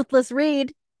a ruthless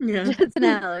read. Yeah. Jess and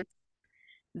Alex.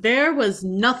 There was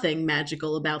nothing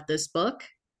magical about this book.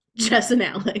 Jess and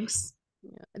Alex.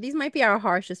 Yeah. These might be our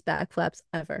harshest backflaps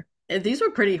ever. These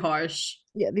were pretty harsh.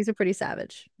 Yeah, these are pretty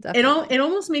savage. Definitely. It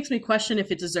almost makes me question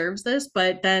if it deserves this,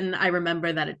 but then I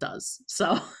remember that it does.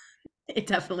 So it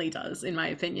definitely does, in my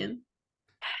opinion.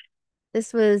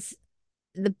 This was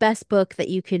the best book that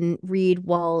you can read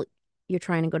while you're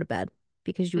trying to go to bed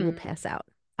because you will pass out.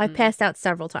 I've passed out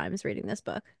several times reading this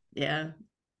book. Yeah.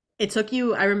 It took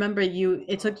you, I remember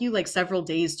it took you like several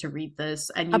days to read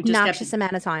this and you Obnoxious just kept,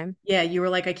 amount of time. yeah, you were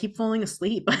like, I keep falling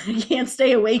asleep. I can't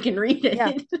stay awake and read it.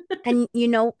 Yeah. And you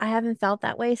know, I haven't felt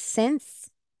that way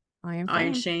since Iron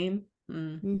Iron Flame.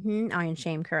 Shame. Iron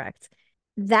Shame, correct.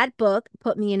 That book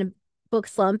put me in a book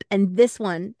slump, and this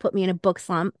one put me in a book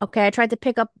slump. Okay, I tried to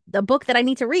pick up the book that I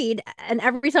need to read, and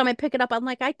every time I pick it up, I'm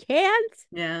like, I can't.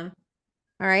 Yeah.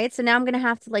 All right, so now I'm gonna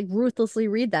have to like ruthlessly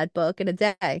read that book in a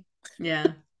day. Yeah.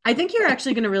 I think you're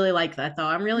actually going to really like that, though.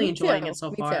 I'm really Me enjoying too. it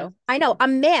so Me far. too. I know.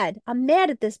 I'm mad. I'm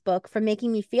mad at this book for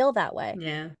making me feel that way.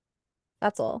 Yeah.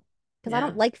 That's all. Because I Yeah.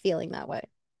 don't like feeling that way.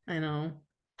 I know.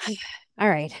 All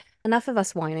right. Enough of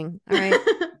us whining. All right.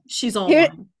 She's all Here,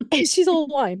 wine. she's all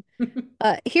wine.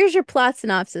 Here's your plot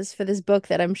synopsis for this book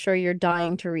that I'm sure you're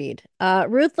dying to read.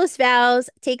 Ruthless Vows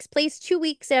takes place 2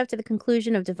 weeks after the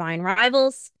conclusion of Divine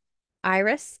Rivals.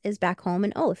 Iris is back home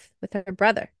in Oath with her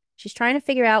brother. She's trying to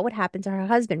figure out what happened to her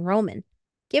husband, Roman.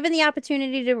 Given the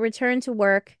opportunity to return to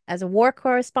work as a war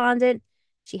correspondent,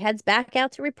 she heads back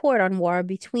out to report on war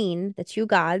between the two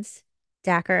gods,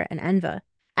 Dacker and Enva.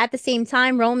 At the same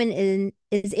time,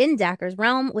 is in Dacker's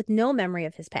realm with no memory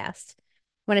of his past.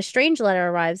 When a strange letter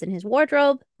arrives in his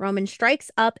wardrobe, Roman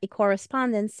strikes up a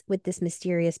correspondence with this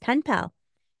mysterious pen pal.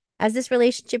 As this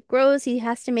relationship grows, he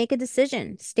has to make a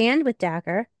decision, stand with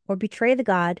Dacker or betray the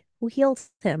god who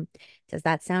heals him. Does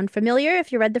that sound familiar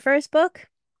if you read the first book?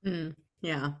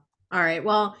 Yeah. All right.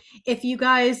 Well, if you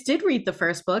guys did read the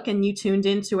first book and you tuned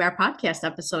into our podcast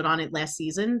episode on it last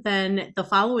season, then the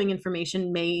following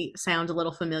information may sound a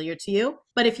little familiar to you.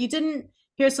 But if you didn't,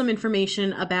 here's some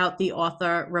information about the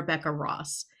author, Rebecca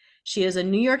Ross. She is a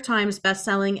New York Times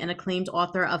bestselling and acclaimed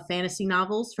author of fantasy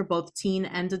novels for both teen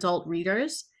and adult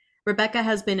readers. Rebecca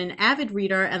has been an avid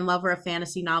reader and lover of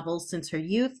fantasy novels since her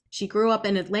youth. She grew up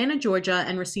in Atlanta, Georgia,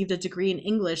 and received a degree in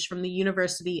English from the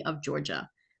University of Georgia.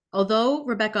 Although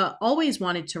Rebecca always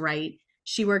wanted to write,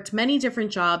 she worked many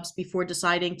different jobs before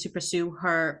deciding to pursue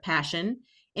her passion,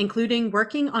 including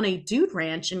working on a dude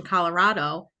ranch in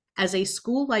Colorado as a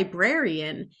school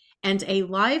librarian and a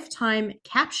lifetime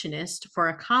captionist for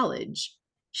a college.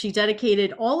 She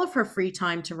dedicated all of her free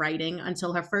time to writing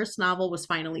until her first novel was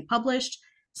finally published.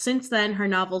 Since then, her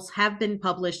novels have been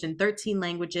published in 13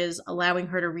 languages, allowing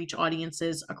her to reach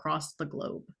audiences across the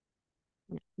globe.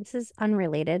 This is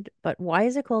unrelated, but why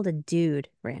is it called a dude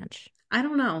ranch? I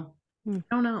don't know. Hmm.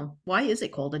 I don't know. Why is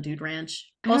it called a dude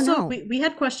ranch? I don't Also, know. we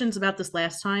had questions about this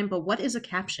last time, but what is a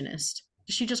captionist?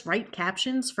 Does she just write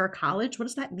captions for college? What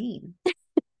does that mean?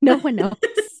 No one knows.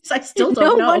 I still No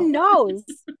don't know. one knows.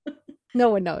 No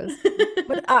one knows.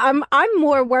 But I'm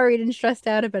more worried and stressed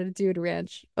out about a dude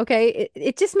ranch. Okay,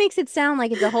 it just makes it sound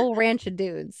like it's a whole ranch of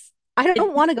dudes. I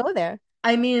don't want to go there.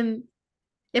 I mean,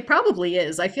 it probably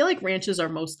is. I feel like ranches are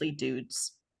mostly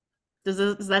dudes. Is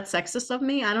that sexist of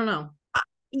me? I don't know.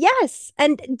 Yes,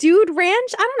 and dude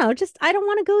ranch. I don't know. Just I don't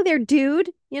want to go there,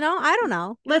 dude. I don't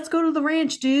know. Let's go to the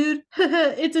ranch, dude.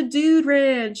 It's a dude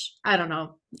ranch. I don't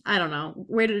know. I don't know.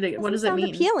 Where did it? It What doesn't does it sound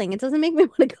mean? appealing. It doesn't make me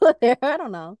want to go there. I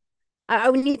don't know.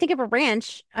 When you think of a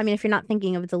ranch, I mean, if you're not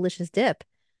thinking of a delicious dip,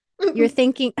 you're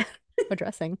thinking or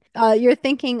dressing. You're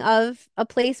thinking of a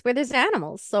place where there's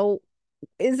animals. So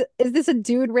is this a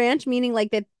dude ranch, meaning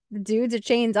like that the dudes are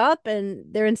chained up and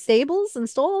they're in stables and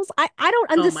stalls? I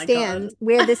don't Oh my God. understand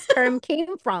where this term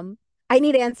came from. I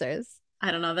need answers.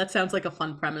 I don't know. That sounds like a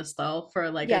fun premise though for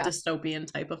like a Yeah,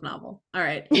 dystopian type of novel. All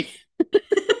right.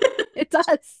 it does.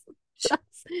 It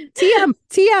does. TM,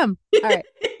 TM. All right.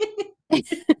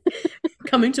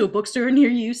 Coming to a bookstore near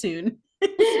you soon. All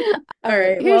All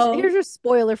right. right. Here's your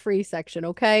spoiler-free section,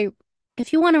 okay?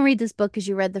 If you want to read this book because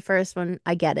you read the first one,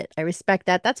 I get it. I respect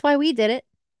that. That's why we did it.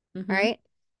 All Mhm. right.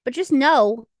 But just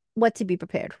know what to be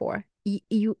prepared for.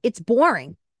 It's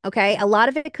boring. Okay. A lot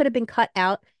of it could have been cut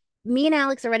out. Me and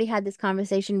Alex already had this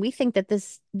conversation. We think that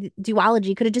this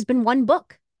duology could have just been one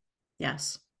book.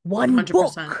 Yes. One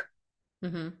 100%. book.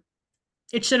 hmm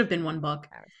It should have been one book.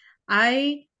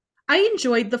 I I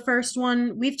enjoyed the first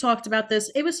one. We've talked about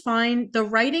this. It was fine. The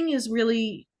writing is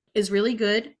really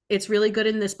good. It's really good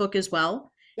in this book as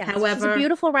well. Yes, she's a However,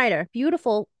 beautiful writer.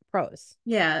 Beautiful prose.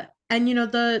 yeah, and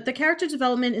the character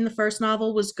development in the first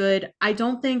novel was good. I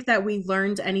don't think that we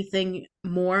learned anything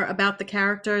more about the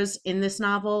characters in this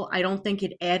novel. I don't think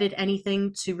it added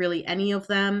anything to really any of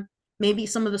them. Maybe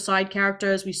some of the side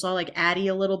characters we saw like Addie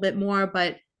a little bit more,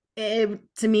 but to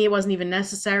me it wasn't even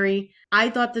necessary. I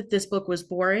thought that this book was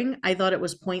boring. I thought it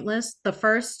was pointless. The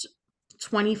first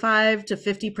 25 to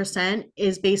 50%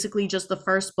 is basically just the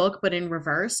first book but in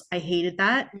reverse. I hated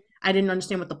that. I didn't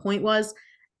understand what the point was.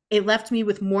 It left me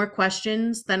with more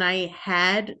questions than I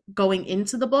had going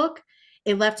into the book.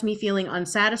 It left me feeling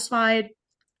unsatisfied.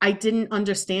 I didn't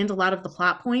understand a lot of the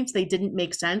plot points. They didn't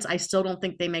make sense. I still don't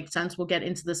think they make sense. We'll get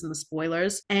into this in the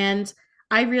spoilers. And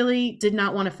I really did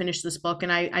not want to finish this book.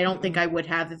 And I don't think I would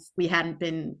have if we hadn't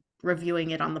been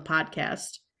reviewing it on the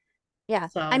podcast. Yeah.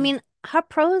 I So, mean, her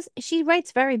prose, she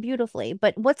writes very beautifully,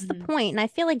 but what's the mhm, point? And I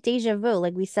feel like deja vu,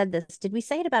 like we said this. Did we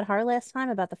say it about her last time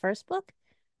about the first book?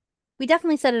 We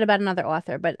definitely said it about another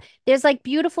author, but there's like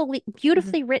mhm,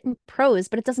 beautifully written prose,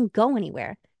 but it doesn't go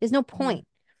anywhere. There's no mhm. point.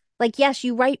 Like, yes,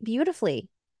 you write beautifully,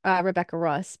 Rebecca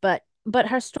Ross, but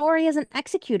her story isn't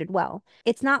executed well.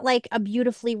 It's not like a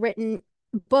beautifully written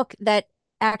book that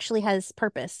actually has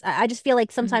purpose. I just feel like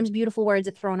Mhm. sometimes beautiful words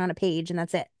are thrown on a page and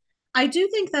that's it. I do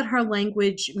think that her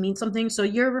language means something. So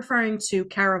you're referring to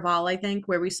Caraval, I think,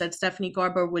 where we said Stephanie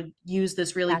Garber would use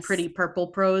this really Yes. pretty purple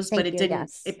prose, but Thank it you. didn't.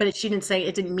 Yes. She didn't say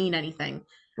it didn't mean anything.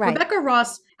 Right. Rebecca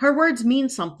Ross, her words mean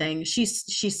something.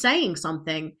 She's saying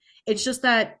something. It's just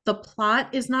that the plot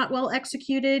is not well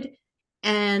executed,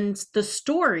 and the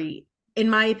story, in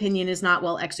my opinion, is not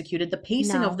well executed. The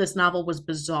pacing of No. this novel was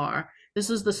bizarre. This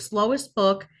is the slowest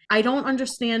book. I don't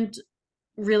understand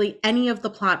really any of the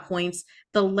plot points.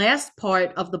 The last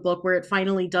part of the book where it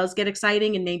finally does get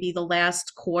exciting, and maybe the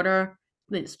last quarter,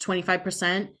 it's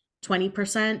 25%,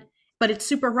 20%, but it's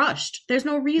super rushed. There's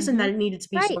no reason Hmm. that it needed to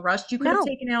be so Right. rushed. You could have No.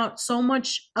 taken out so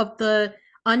much of the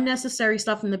unnecessary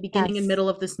stuff in the beginning and Yes. middle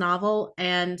of this novel,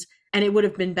 and it would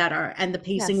have been better, and the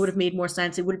pacing would Yes. have made more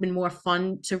sense. It would have been more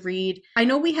fun to read. I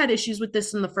know we had issues with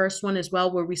this in the first one as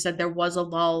well, where we said there was a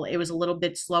lull. It was a little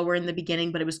bit slower in the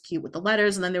beginning, but it was cute with the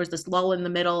letters, and then there was this lull in the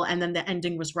middle, and then the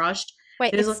ending was rushed.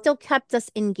 Right. There's It a still kept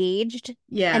us engaged, and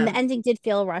Yeah. the ending did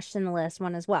feel rushed in the last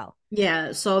one as well.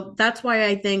 Yeah, so that's why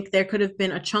I think there could have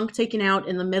been a chunk taken out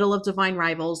in the middle of Divine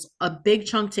Rivals, a big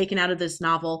chunk taken out of this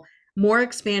novel, more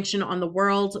expansion on the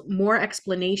world, more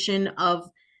explanation of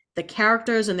the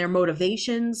characters and their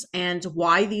motivations and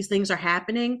why these things are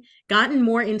happening, gotten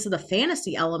more into the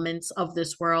fantasy elements of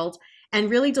this world, and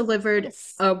really delivered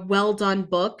Yes. a well done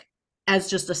book as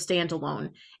just a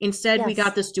standalone. Instead, we Yes.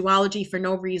 got this duology for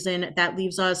no reason that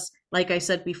leaves us, like I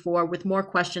said before, with more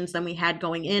questions than we had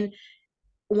going in.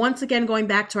 Once again, going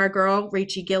back to our girl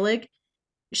Rachel Gillig,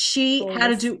 she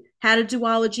Gorgeous. had a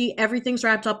duology. Everything's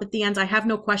wrapped up at the end. I have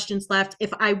no questions left.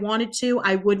 If I wanted to,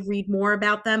 I would read more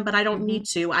about them, but I don't Hmm. need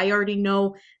to. I already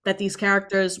know that these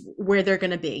characters, where they're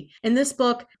going to be. In this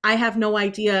book, I have no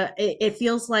idea. It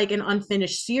feels like an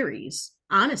unfinished series.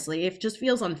 Honestly, it just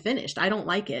feels unfinished. I don't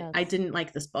like it. I Yes. didn't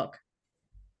like this book.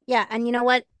 Yeah, and you know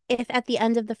what? If at the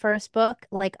end of the first book,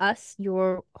 like us,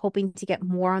 you're hoping to get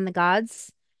more on the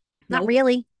gods, not Nope.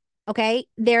 really. Okay?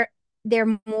 They're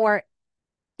more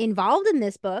involved in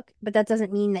this book, but that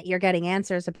doesn't mean that you're getting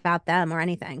answers about them or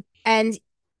anything. And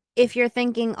if you're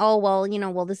thinking, oh, well,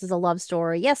 well, this is a love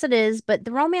story. Yes, it is, but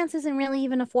the romance isn't really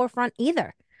even a forefront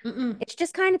either. Mm-mm. It's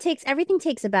just kind of everything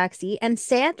takes a backseat. And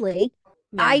sadly,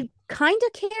 Yeah. I kind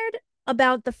of cared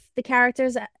about the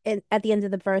characters at the end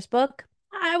of the first book.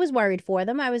 I was worried for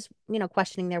them. I was,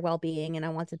 questioning their well-being, and I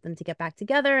wanted them to get back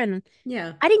together. And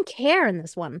Yeah. I didn't care in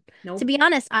this one. To Nope. be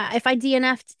honest, if I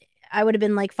DNF'd, I would have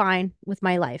been like fine with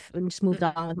my life and just moved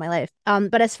Mm-mm. on with my life.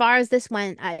 But as far as this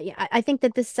went, I think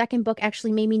that this second book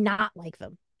actually made me not like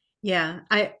them. Yeah,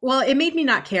 it made me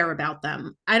not care about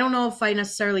them. I don't know if I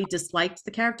necessarily disliked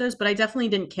the characters, but I definitely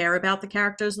didn't care about the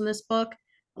characters in this book.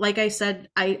 Like I said,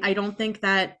 I don't think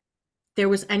that there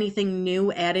was anything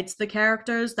new added to the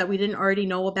characters that we didn't already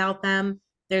know about them.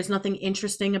 There's nothing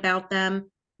interesting about them.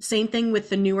 Same thing with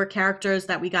the newer characters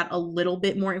that we got a little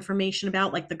bit more information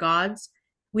about, like the gods.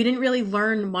 We didn't really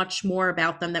learn much more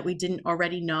about them that we didn't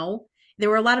already know. There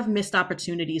were a lot of missed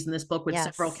opportunities in this book with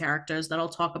several Yes. characters that I'll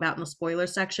talk about in the spoiler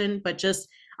section, but just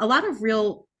a lot of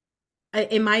real,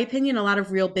 in my opinion, a lot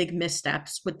of real big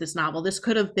missteps with this novel. This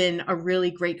could have been a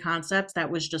really great concept that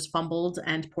was just fumbled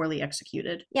and poorly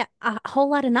executed. Yeah, a whole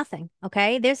lot of nothing.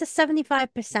 Okay. There's a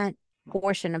 75%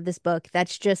 portion of this book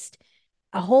that's just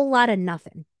a whole lot of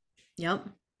nothing. Yep.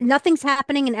 Nothing's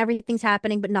happening and everything's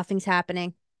happening, but nothing's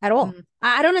happening at all. Mm,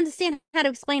 I don't understand how to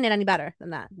explain it any better than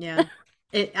that. yeah.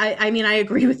 I mean, I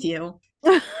agree with you.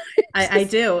 I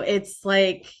Just do. It's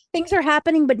like, things are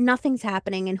happening, but nothing's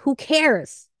happening, and who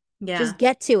cares? yeah, Just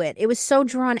get to it. It was so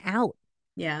drawn out.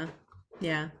 yeah,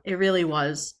 yeah. It really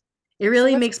was. It So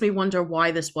really let's, makes me wonder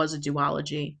why this was a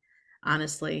duology,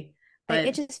 honestly. it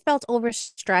But just felt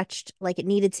overstretched, like it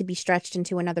needed to be stretched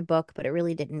into another book, but it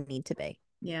really didn't need to be.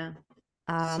 yeah.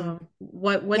 Um, So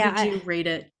what yeah, did you rate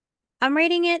it? I'm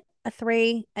rating it a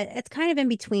 3. It's kind of in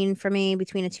between for me,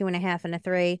 between a 2.5 and a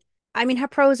 3. I mean, her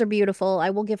prose are beautiful.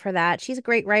 I will give her that. She's a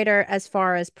great writer as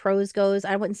far as prose goes.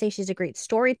 I wouldn't say she's a great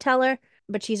storyteller,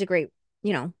 but she's a great,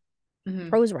 you know, Hmm.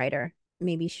 prose writer.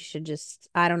 Maybe she should just,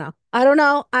 I don't know. I don't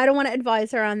know. I don't want to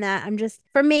advise her on that.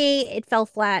 For me, it fell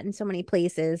flat in so many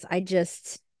places. I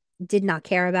just did not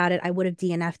care about it. I would have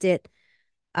DNF'd it.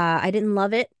 I didn't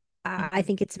love it. I Hmm.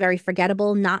 think it's very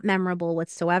forgettable, not memorable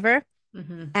whatsoever.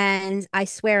 Hmm. And I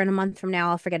swear in a month from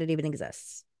now, I'll forget it even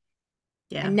exists.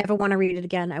 I Yeah, never want to read it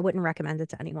again. I wouldn't recommend it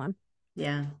to anyone.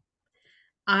 yeah.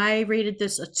 I rated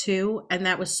this a 2, and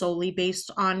that was solely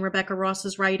based on Rebecca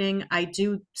Ross's writing. I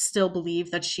do still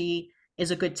believe that she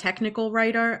is a good technical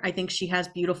writer. I think she has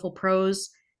beautiful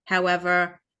prose.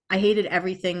 However, I hated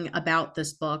everything about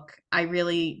this book. I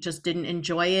really just didn't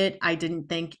enjoy it. I didn't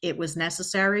think it was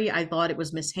necessary. I thought it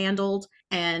was mishandled.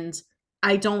 And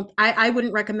I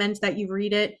wouldn't recommend that you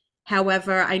read it.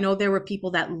 However, I know there were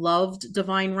people that loved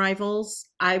Divine Rivals.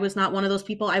 I was not one of those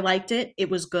people. I liked it. It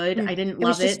was good. I didn't It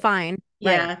was love just it. fine.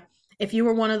 Right. Yeah. If you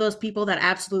were one of those people that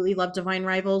absolutely love Divine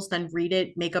Rivals, then read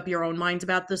it, make up your own mind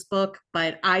about this book.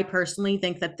 But I personally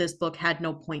think that this book had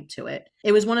no point to it.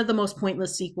 It was one of the most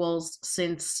pointless sequels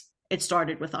since it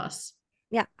started with us.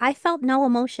 Yeah, I felt no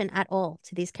emotion at all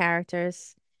to these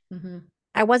characters. Hmm.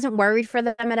 I wasn't worried for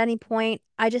them at any point.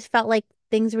 I just felt like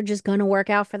things were just going to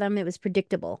work out for them. It was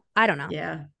predictable. I don't know.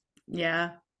 Yeah.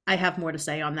 Yeah. I have more to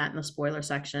say on that in the spoiler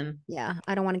section. Yeah,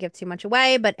 I don't want to give too much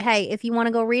away, but hey, if you want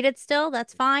to go read it still,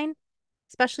 that's fine.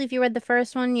 Especially if you read the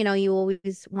first one, you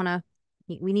always want to,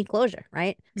 we need closure,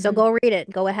 right? So Hmm. go read it,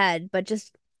 go ahead, but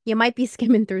just, you might be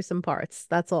skimming through some parts.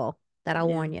 That's all that I'll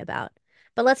Yeah. warn you about.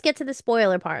 But let's get to the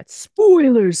spoiler parts.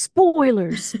 Spoilers,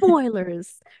 spoilers,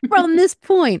 spoilers. From this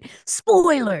point,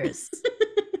 spoilers,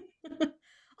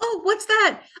 Oh, what's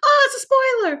that? Oh, it's a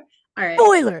spoiler. All right.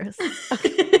 spoilers.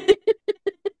 Okay.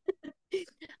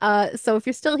 So if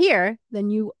you're still here, then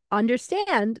you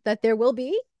understand that there will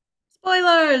be.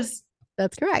 Spoilers.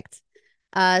 That's correct.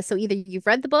 So either you've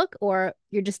read the book or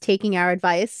you're just taking our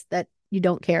advice that you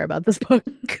don't care about this book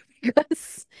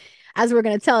because, as we're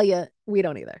going to tell you, we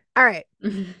don't either. All right.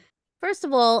 First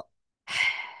of all,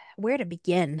 where to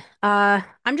begin?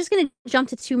 I'm just going to jump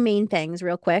to two main things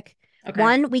real quick. Okay.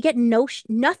 One, we get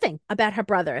nothing about her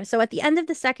brother. So at the end of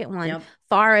the second one, Yep.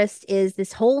 Forrest is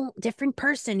this whole different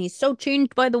person. He's so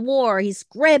changed by the war. He's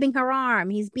grabbing her arm.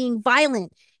 He's being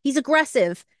violent. He's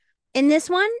aggressive. In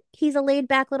this one, he's a laid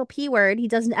back little P word. He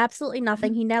does absolutely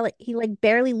nothing. He like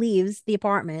barely leaves the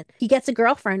apartment. He gets a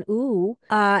girlfriend. Ooh.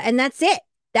 And that's it.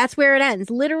 That's where it ends.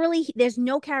 Literally, there's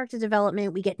no character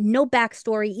development. We get no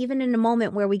backstory, even in a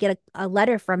moment where we get a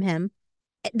letter from him.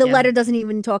 The Yeah. letter doesn't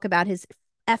even talk about his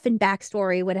effing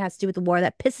backstory, what it has to do with the war.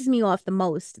 That pisses me off the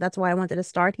most. That's why I wanted to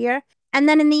start here. And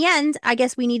then in the end, I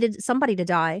guess we needed somebody to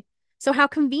die. So how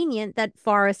convenient that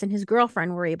Forrest and his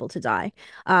girlfriend were able to die.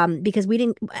 Because we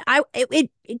didn't,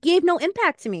 it gave no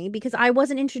impact to me because I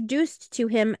wasn't introduced to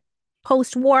him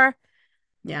post-war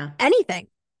Yeah. anything.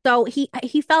 So he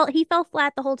fell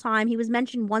flat the whole time. He was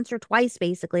mentioned once or twice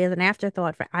basically as an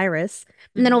afterthought for Iris.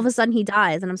 And then all Hmm. of a sudden he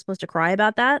dies and I'm supposed to cry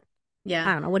about that? Yeah.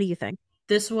 I don't know. What do you think?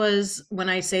 This was when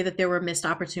I say that there were missed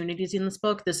opportunities in this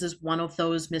book, this is one of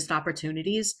those missed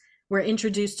opportunities. We're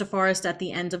introduced to Forrest at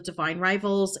the end of Divine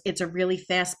Rivals. It's a really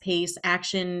fast paced,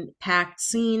 action packed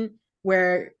scene.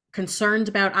 We're concerned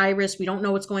about Iris. We don't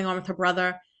know what's going on with her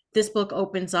brother. This book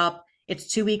opens up. It's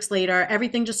 2 weeks later.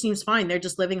 Everything just seems fine. They're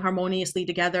just living harmoniously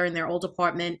together in their old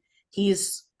apartment.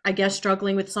 He's, I guess,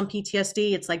 struggling with some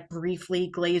PTSD. It's like briefly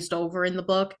glazed over in the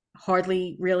book,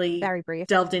 hardly really Very brief.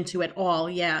 delved into at all.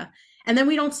 Yeah. And then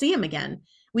we don't see him again.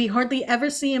 We hardly ever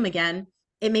see him again.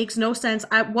 It makes no sense.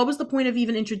 What was the point of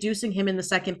even introducing him in the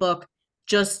second book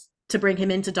just to bring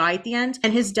him in to die at the end?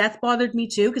 And his death bothered me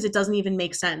too because it doesn't even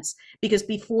make sense. Because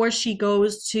before she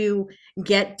goes to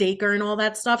get Dacre and all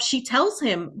that stuff, she tells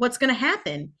him what's going to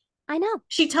happen. I know.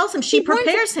 She tells him, she She warns him.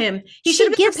 prepares him. He should She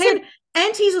have been gives him. prepared.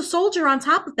 And he's a soldier on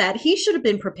top of that. He should have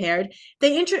been prepared.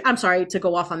 I'm sorry to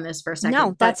go off on this for a second.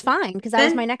 No, that's fine because that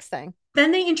was my next thing.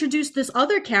 Then they introduced this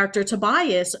other character,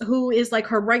 Tobias, who is like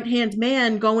her right hand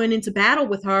man going into battle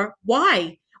with her.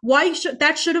 Why? Why should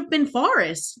that should have been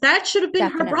Forrest? That should have been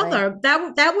her Definitely. brother.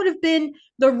 That would have been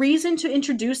the reason to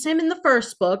introduce him in the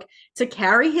first book, to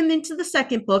carry him into the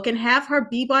second book, and have him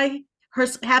be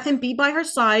by her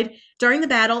side during the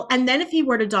battle. And then if he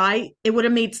were to die, it would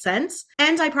have made sense,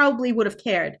 and I probably would have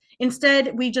cared.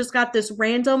 Instead, we just got this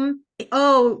random,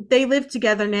 oh, they live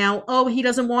together now. Oh, he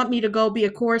doesn't want me to go be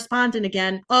a correspondent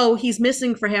again. Oh, he's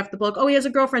missing for half the book. Oh, he has a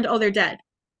girlfriend. Oh, they're dead.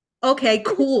 Okay,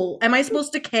 cool. Am I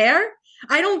supposed to care?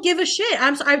 I don't give a shit.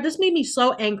 I'm sorry. This made me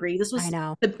so angry. This I was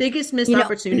know. the biggest missed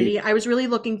opportunity. I was really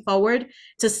looking forward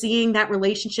to seeing that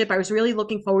relationship. I was really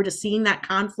looking forward to seeing that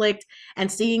conflict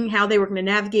and seeing how they were going to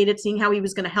navigate it, seeing how he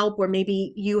was going to help, where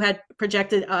maybe you had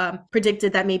predicted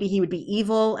that maybe he would be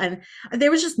evil, and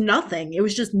there was just nothing. It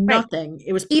was just Right. nothing.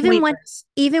 It was Even when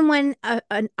pointless.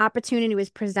 an opportunity was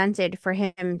presented for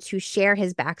him to share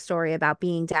his backstory about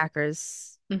being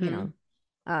Dacre's, Mhm.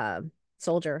 uh,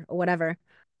 soldier or whatever,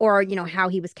 or how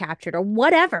he was captured or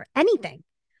whatever, anything.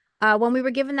 When we were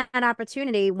given that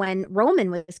opportunity, when Roman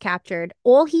was captured,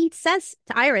 all he says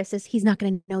to Iris is he's not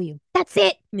going to know you. That's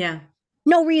it. Yeah.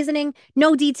 No reasoning,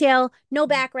 no detail, no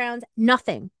background,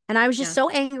 nothing. And I was just Yeah. so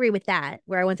angry with that,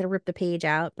 where I wanted to rip the page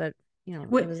out, but it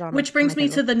was on Which my brings me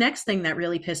to Kindle. the next thing that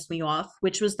really pissed me off,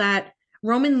 which was that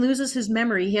Roman loses his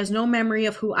memory. He has no memory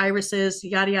of who Iris is,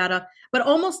 yada yada, but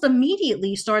almost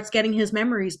immediately starts getting his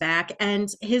memories back. And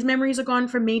his memories are gone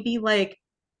for maybe like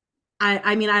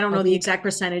I mean, I don't A know the week. exact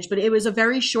percentage, but it was a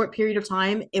very short period of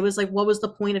time. It was like, what was the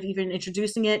point of even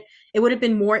introducing it? It would have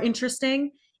been more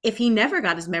interesting if he never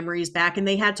got his memories back and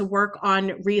they had to work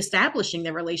on reestablishing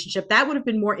their relationship. That would have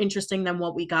been more interesting than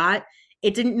what we got.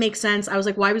 It didn't make sense. I was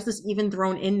like, why was this even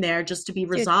thrown in there just to be Dude,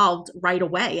 resolved right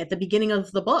away at the beginning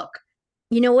of the book?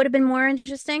 you know what would have been more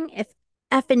interesting if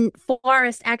effing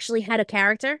Forrest actually had a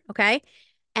character, okay?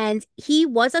 And he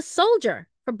was a soldier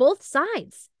for both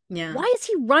sides. Yeah, Why is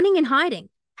he running and hiding?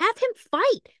 Have him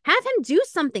fight. Have him do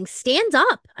something. Stand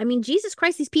up. I mean, Jesus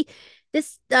Christ, these people,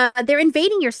 they're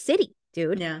invading your city,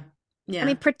 dude. yeah, I mean,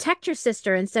 yeah. protect your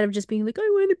sister instead of just being like, I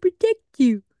want to protect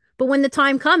you. But when the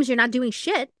time comes, you're not doing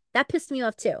shit. That pissed me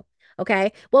off too.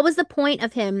 Okay. What was the point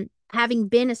of him having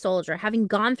been a soldier, having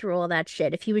gone through all that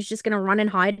shit, if he was just going to run and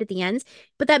hide at the end?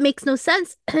 But that makes no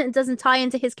sense. It doesn't tie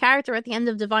into his character at the end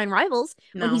of Divine Rivals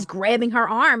when he's No, grabbing her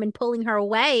arm and pulling her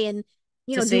away and,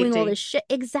 to doing all this safety. shit.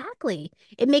 Exactly.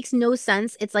 It makes no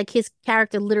sense. It's like his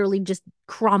character literally just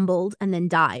crumbled and then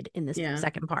died in this Yeah.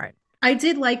 second part. I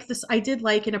did like this. I did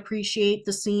like and appreciate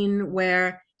the scene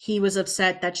where he was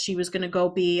upset that she was going to go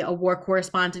be a war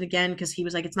correspondent again because he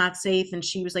was like, it's not safe. And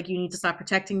she was like, you need to stop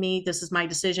protecting me. This is my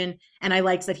decision. And I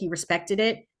liked that he respected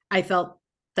it. I felt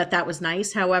that that was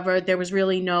nice. However, there was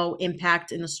really no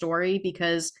impact in the story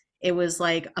because it was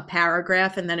like a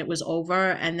paragraph and then it was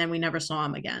over and then we never saw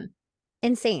him again.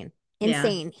 Insane. Yeah.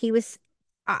 Insane.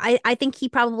 I think he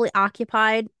probably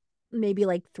occupied maybe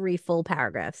like three full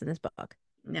paragraphs in this book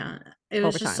Yeah. It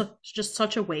was over time. just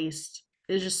such a waste.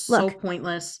 It was just so Look,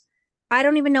 pointless. I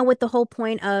don't even know what the whole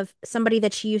point of somebody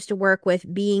that she used to work with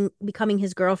becoming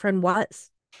his girlfriend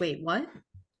was. Wait, what?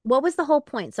 What was the whole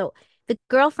point? So the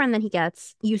girlfriend that he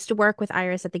gets used to work with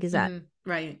Iris at the Gazette.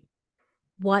 Right.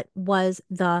 What was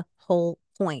the whole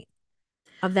point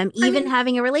of them I even mean,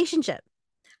 having a relationship?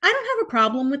 I don't have a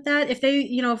problem with that. If they,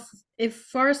 if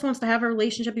Forrest wants to have a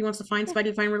relationship, he wants to find Yeah,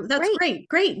 somebody, that's great. great,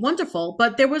 great, wonderful.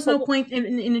 But there was But no point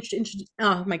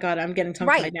oh my God, I'm getting tongue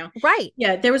right, tied now. right.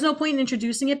 Yeah, there was no point in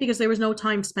introducing it because there was no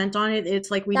time spent on it. It's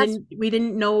like That's we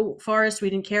didn't know Forrest, we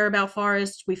didn't care about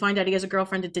Forrest. We find out he has a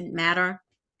girlfriend, it didn't matter.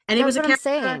 And it was that's a what I'm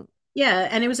character, saying. yeah,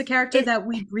 and it was a character It that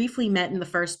we briefly met in the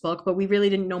first book, but we really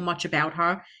didn't know much about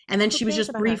her. And then who she was cares just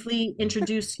about her? briefly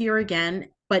introduced here again,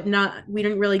 but not we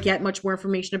didn't really get much more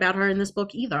information about her in this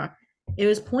book either. It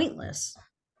was pointless.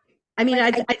 I mean,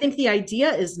 Like I think the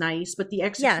idea is nice, but the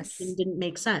execution yes. didn't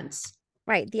make sense.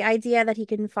 Right. The idea that he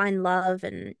can find love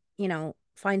and,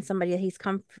 find somebody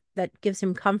that that gives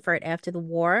him comfort after the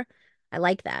war. I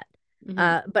like that. Hmm.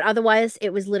 But otherwise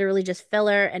it was literally just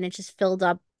filler and it just filled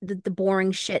up the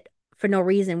boring shit for no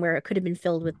reason where it could have been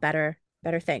filled with better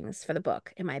things for the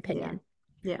book, in my Yeah. opinion.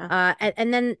 Yeah.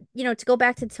 And then, to go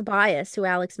back to Tobias, who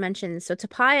Alex mentioned. So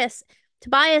Tobias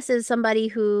is somebody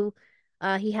who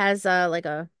he has like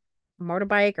a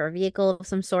motorbike or a vehicle of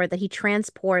some sort that he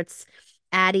transports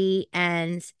Addie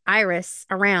and Iris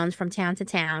around from town to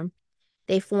town.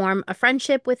 They form a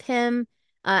friendship with him,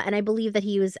 and I believe that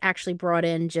he was actually brought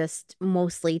in just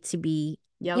mostly to be,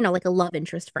 Yep. like a love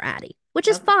interest for Addie, which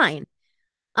is Yep. fine.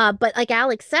 But like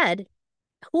Alex said,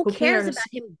 who Who cares about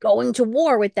cares? him going to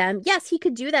war with them? Yes, he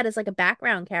could do that as like a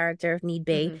background character if need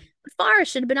be, Hmm. but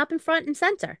Forrest should have been up in front and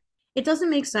center. It doesn't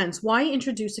make sense. Why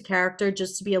introduce a character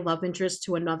just to be a love interest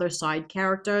to another side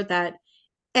character that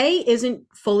A isn't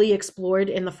fully explored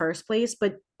in the first place,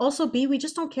 but also B, we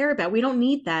just don't care about. We don't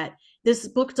need that. This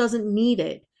book doesn't need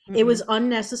it. It Mm-mm. was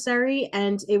unnecessary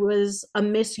and it was a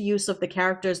misuse of the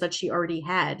characters that she already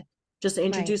had, just to Right.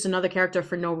 introduce another character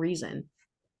for no reason.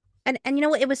 And you know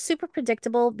what? It was super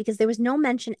predictable because there was no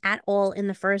mention at all in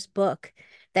the first book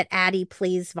that Addie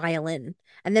plays violin.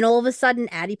 And then all of a sudden,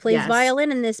 Addie plays Yes.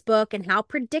 violin in this book, and how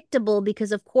predictable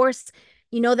because, of course,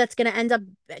 that's going to end up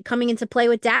coming into play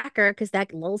with Dacker because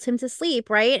that lulls him to sleep,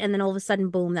 right? And then all of a sudden,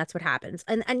 boom, that's what happens.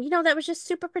 And that was just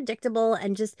super predictable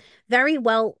and just very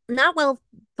well, not well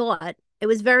thought. It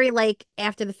was very like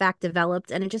after the fact developed,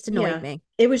 and it just annoyed Yeah. me.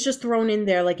 It was just thrown in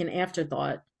there like an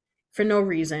afterthought for no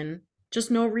reason. Just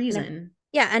no And if, reason.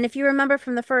 yeah, and if you remember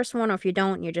from the first one, or if you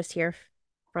don't, you're just here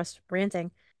for us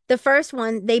ranting. The first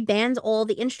one, they banned all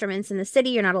the instruments in the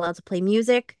city. You're not allowed to play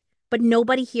music, but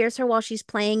nobody hears her while she's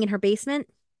playing in her basement.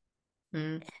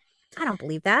 Mm. I don't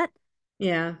believe that.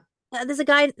 Yeah. There's a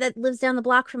guy that lives down the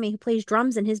block from me who plays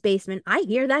drums in his basement. I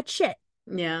hear that shit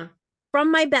Yeah.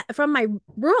 from my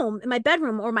room, in my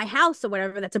bedroom, or my house or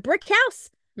whatever. That's a brick house.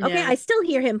 Okay, Yeah. I still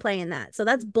hear him playing that. So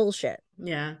that's bullshit.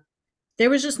 Yeah. There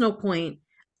was just no point.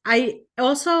 I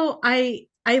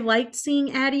I liked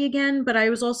seeing Addie again, but I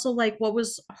was also like, what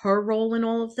was her role in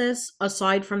all of this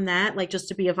aside from that? Like, just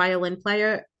to be a violin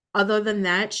player. Other than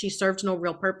that, she served no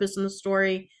real purpose in the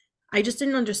story. I just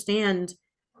didn't understand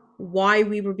why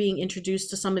we were being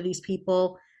introduced to some of these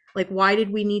people. Like, why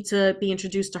did we need to be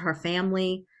introduced to her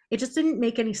family? It just didn't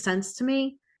make any sense to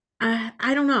me.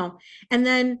 I don't know. And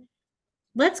then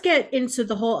let's get into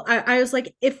the whole I was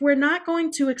like, if we're not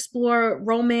going to explore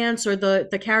romance or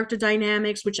the character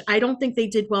dynamics, which I don't think they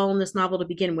did well in this novel to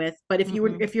begin with, but if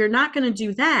you're not going to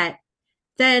do that,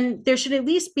 then there should at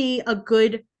least be a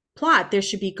good plot. There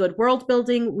should be good world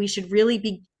building. We should really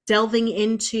be delving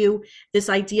into this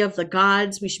idea of the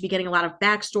gods. We should be getting a lot of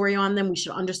backstory on them. We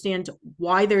should understand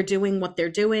why they're doing what they're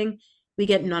doing. We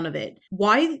get none of it.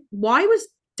 Why was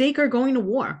Dacre going to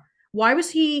war? Why was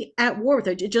he at war with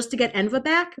her? Just to get Enva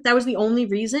back? That was the only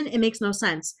reason? It makes no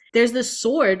sense. There's this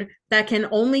sword that can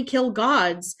only kill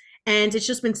gods, and it's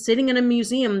just been sitting in a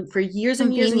museum for years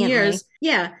and years and years.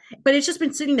 Yeah, but it's just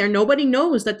been sitting there. Nobody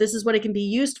knows that this is what it can be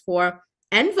used for.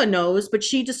 Enva knows, but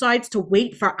she decides to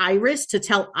wait for Iris to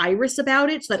tell Iris about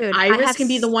it so that Dude, Iris can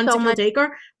be the one to kill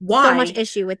Dacre. Why? So much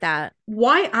issue with that.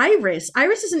 Why Iris?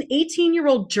 Iris is an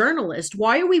 18-year-old journalist.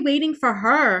 Why are we waiting for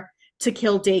her to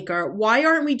kill Dacre? Why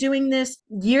aren't we doing this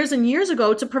years and years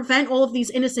ago to prevent all of these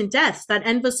innocent deaths? That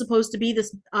Enva's supposed to be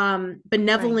this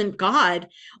benevolent god.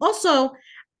 Also,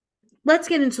 let's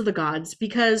get into the gods,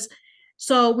 because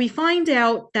so we find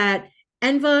out that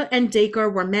Enva and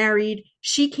Dacre were married.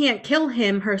 She can't kill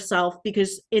him herself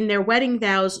because in their wedding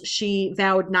vows, she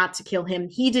vowed not to kill him.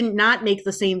 He did not make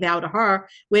the same vow to her,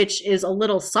 which is a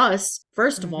little sus,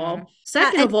 first of all.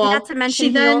 Second of all, not to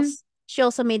mention, she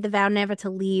also made the vow never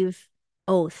to leave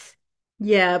Oath.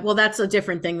 Yeah, well, that's a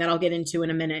different thing that I'll get into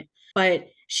in a minute. But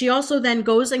she also then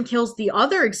goes and kills the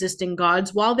other existing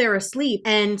gods while they're asleep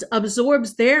and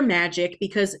absorbs their magic,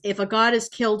 because if a god is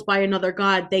killed by another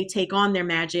god, they take on their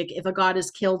magic. If a god is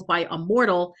killed by a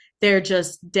mortal, they're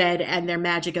just dead and their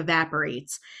magic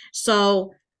evaporates.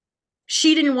 So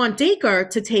she didn't want Dacre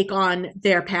to take on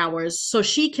their powers, so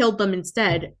she killed them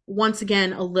instead. Once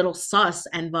again, a little sus,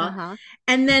 Enva.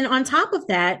 And then on top of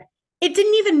that, it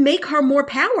didn't even make her more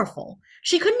powerful.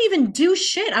 She couldn't even do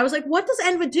shit. I was like, what does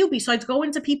Enva do besides go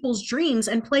into people's dreams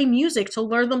and play music to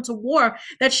lure them to war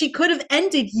that she could have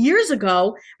ended years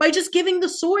ago by just giving the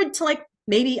sword to, like,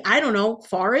 maybe, I don't know,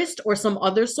 Forrest or some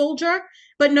other soldier?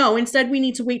 But no, instead we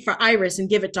need to wait for Iris and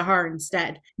give it to her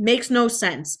instead. Makes no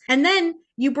sense. And then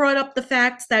you brought up the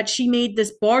fact that she made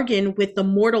this bargain with the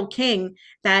mortal king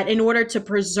that in order to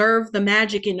preserve the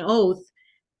magic in Oath,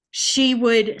 she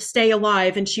would stay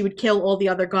alive and she would kill all the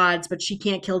other gods, but she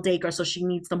can't kill Dacre, so she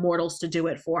needs the mortals to do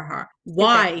it for her.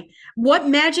 Why? Okay. What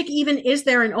magic even is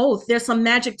there in Oath? There's some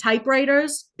magic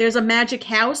typewriters. There's a magic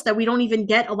house that we don't even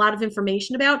get a lot of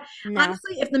information about. No.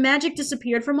 Honestly, if the magic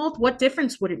disappeared from Oath, what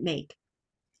difference would it make?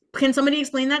 Can somebody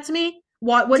explain that to me?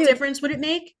 What difference would it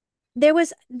make? There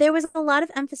was a lot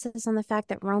of emphasis on the fact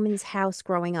that Roman's house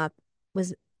growing up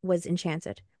was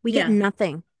enchanted. We get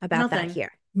nothing about that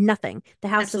here. Nothing. The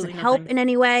house Absolutely doesn't help in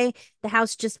any way. The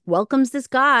house just welcomes this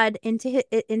god into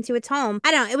its home.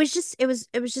 I don't know. It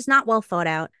was just not well thought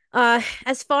out.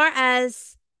 As far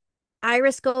as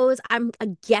Iris goes, I'm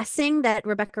guessing that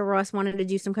Rebecca Ross wanted to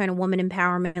do some kind of woman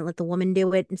empowerment, let the woman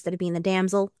do it instead of being the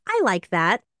damsel. I like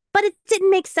that, but it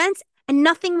didn't make sense and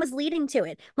nothing was leading to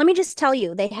it. Let me just tell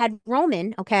you, they had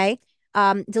Roman,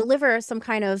 deliver some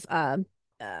kind of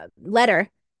letter,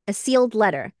 a sealed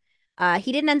letter.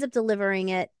 He didn't end up delivering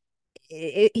it.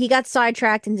 He got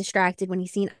sidetracked and distracted when he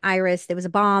seen Iris. There was a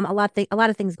bomb. A lot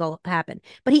of things happen.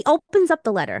 But he opens up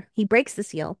the letter. He breaks the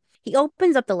seal. He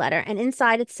opens up the letter, and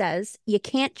inside it says, "You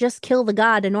can't just kill the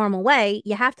god a normal way.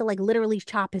 You have to literally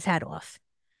chop his head off."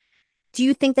 Do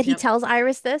you think that he tells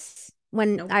Iris this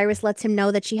when Iris lets him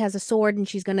know that she has a sword and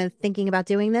she's thinking about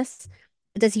doing this?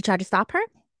 Does he try to stop her?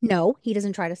 No, he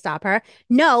doesn't try to stop her.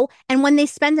 No, and when they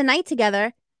spend the night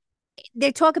together,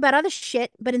 they talk about other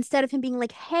shit, but instead of him being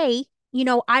like, hey,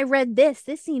 I read this.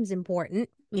 This seems important.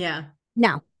 Yeah.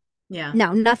 No. Yeah.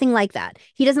 No, nothing like that.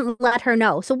 He doesn't let her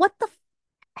know. So what the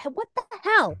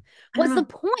hell was the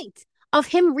point of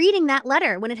him reading that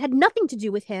letter when it had nothing to do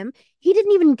with him? He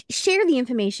didn't even share the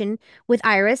information with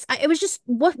Iris. It was just,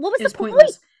 what was the point?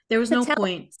 Pointless. There was no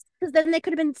point. Because then there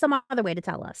could have been some other way to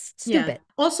tell us. Stupid. Yeah.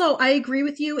 Also, I agree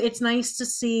with you. It's nice to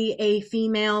see a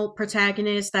female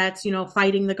protagonist that's,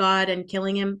 fighting the god and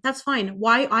killing him. That's fine.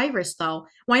 Why Iris, though?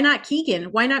 Why not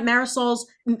Keegan? Why not Marisol's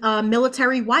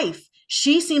military wife?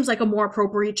 She seems like a more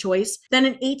appropriate choice than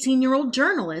an 18-year-old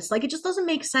journalist. It just doesn't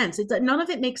make sense. None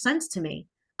of it makes sense to me.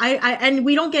 And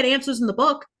we don't get answers in the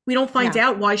book. We don't find No,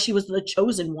 out why she was the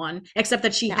chosen one, except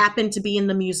that she no. happened to be in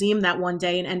the museum that one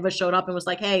day and Enva showed up and was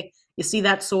like, hey, you see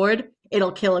that sword?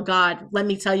 It'll kill a god. Let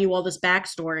me tell you all this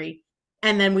backstory.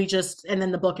 And then and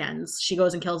then the book ends. She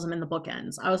goes and kills him, and the book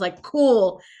ends. I was like,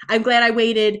 cool. I'm glad I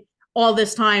waited all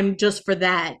this time just for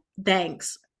that.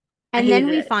 Thanks. I And then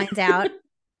hated we it. find out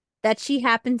that she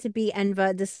happened to be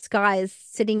Enva disguised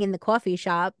sitting in the coffee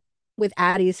shop with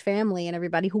Addie's family and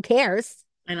everybody. Who cares?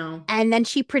 I know. And then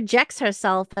she projects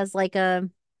herself as like a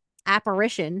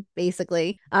apparition,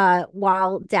 basically,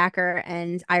 while Dacker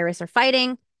and Iris are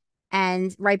fighting.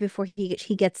 And right before he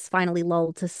gets finally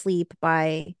lulled to sleep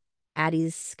by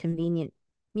Addie's convenient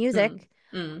Mm, music,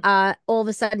 mm. all of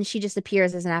a sudden she just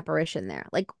appears as an apparition there.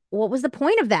 Like, what was the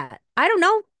point of that? I don't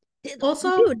know.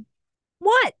 Also, Dude,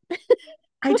 what?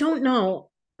 I don't know.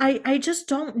 I just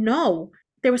don't know.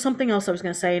 There was something else I was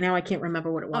going to say. Now I can't remember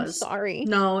what it I'm was. sorry.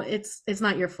 No, it's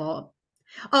not your fault.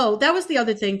 Oh, that was the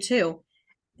other thing too.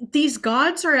 These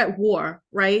gods are at war,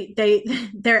 right?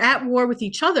 They're at war with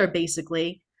each other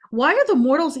basically. Why are the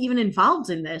mortals even involved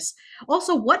in this?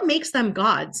 Also, what makes them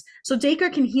gods? So Dacre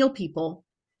can heal people.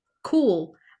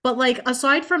 Cool. But like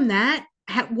aside from that,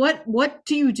 what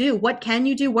do you do? What can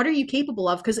you do? What are you capable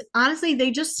of? Cuz honestly,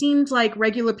 they just seemed like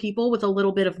regular people with a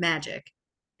little bit of magic.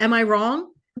 Am I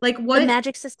wrong? Like The what?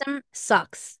 magic system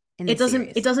sucks in It this doesn't it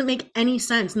series. doesn't make any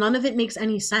sense. None of it makes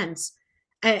any sense.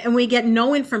 And we get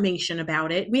no information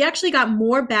about it. We actually got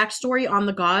more backstory on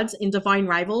the gods in Divine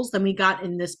Rivals than we got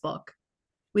in this book.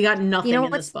 We got You nothing know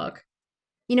in this what's book.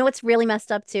 You know what's really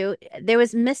messed up too? There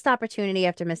was missed opportunity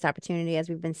after missed opportunity, as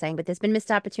we've been saying, but there's been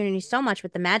missed opportunity so much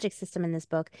with the magic system in this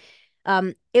book.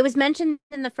 It was mentioned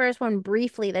in the first one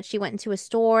briefly that she went into a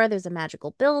store, there's a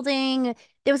magical building.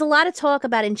 There was a lot of talk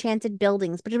about enchanted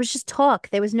buildings, but it was just talk.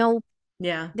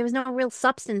 Yeah. There was no real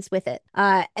substance with it.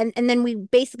 And then we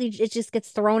basically it just gets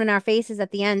thrown in our faces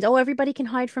at the end. Oh, everybody can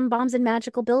hide from bombs in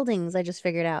magical buildings, I just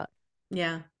figured out.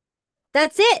 Yeah.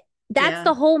 That's it. That's Yeah.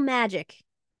 the whole magic.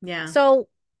 Yeah. So,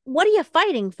 what are you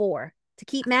fighting for? To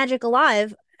keep magic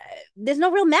alive? There's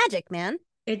no real magic, man.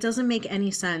 It doesn't make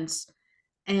any sense.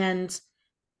 And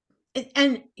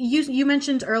and you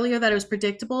mentioned earlier that it was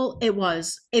predictable. It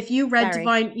was. Very. If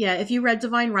you read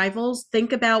Divine Rivals,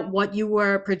 think about what you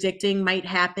were predicting might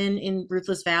happen in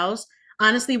Ruthless Vows.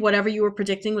 Honestly, whatever you were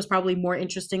predicting was probably more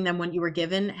interesting than what you were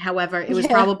given. However, Yeah.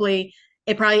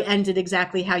 it probably ended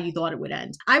exactly how you thought it would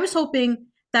end. I was hoping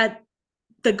that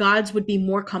the gods would be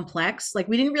more complex. Like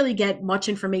we didn't really get much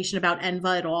information about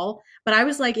Enva at all, but I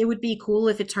was like, it would be cool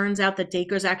if it turns out that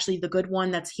Dacre's actually the good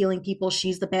one that's healing people.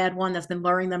 She's the bad one that's been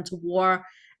luring them to war.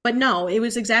 But no, it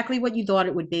was exactly what you thought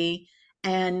it would be.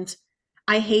 And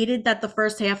I hated that the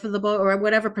first half of the book, or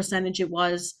whatever percentage it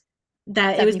was,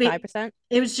 that 75%.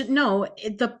 it was just no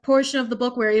the portion of the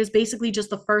book where it was basically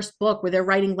just the first book where they're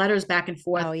writing letters back and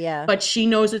forth, Oh, yeah. but she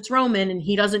knows it's Roman and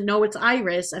he doesn't know it's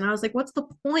Iris. And I was like, what's the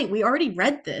point? We already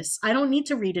read this. I don't need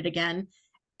to read it again.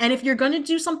 And if you're going to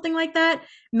do something like that,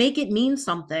 make it mean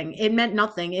something. It meant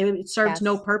nothing. It served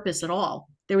no Yes. purpose at all.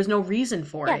 There was no reason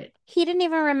for Yeah. it. He didn't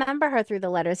even remember her through the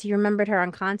letters. He remembered her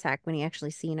on contact when he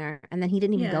actually seen her, and then he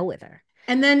didn't even Yeah. go with her.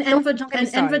 And then Don't get me Enva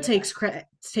started with that.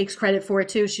 takes credit for it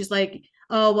too. She's like,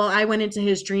 "Oh, well, I went into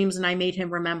his dreams and I made him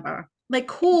remember." Like,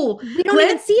 cool. We don't even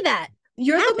Glad see that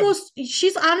you're the happen. most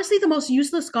she's honestly the most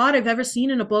useless god I've ever seen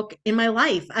in a book in my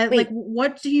life. I like Wait,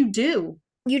 what do you do?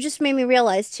 you just made me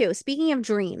realize too. Speaking of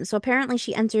dreams, so apparently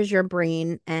she enters your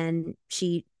brain and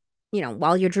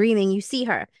while you're dreaming, you see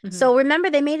her. Mhm. So remember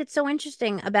they made it so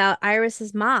interesting about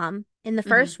Iris's mom in the Mhm.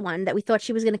 first one that we thought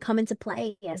she was going to come into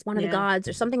play as one of the Yeah. gods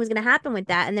or something was going to happen with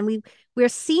that. And then we're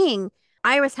seeing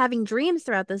Iris having dreams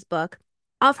throughout this book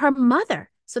of her mother.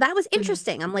 So that was Mhm.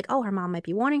 interesting. I'm like, oh, her mom might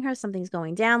be warning her, something's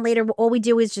going down. Later, all we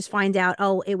do is just find out,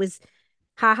 oh, it was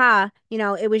haha,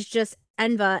 it was just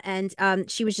Enva and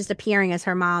she was just appearing as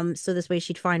her mom so this way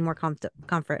she'd find more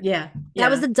comfort. Yeah. That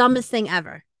was Yeah. the dumbest thing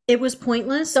ever. It was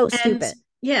pointless. So And stupid.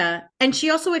 yeah, and she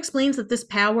also explains that this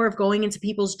power of going into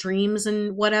people's dreams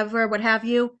and whatever, what have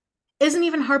you, isn't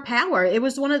even her power. It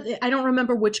was I don't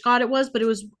remember which god it was, but it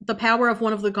was the power of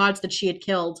one of the gods that she had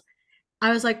killed.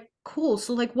 I was like, cool.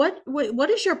 So like what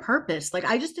is your purpose? Like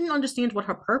I just didn't understand what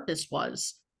her purpose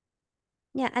was.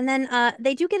 Yeah, and then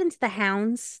they do get into the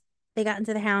hounds. They got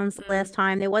into the hounds last Mm.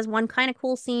 time. There was one kind of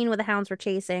cool scene where the hounds were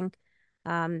chasing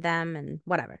them and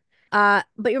whatever. But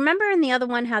you remember in the other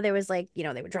one how there was like, they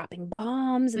were dropping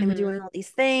bombs and they were Hmm. doing all these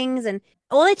things, and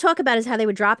all they talk about is how they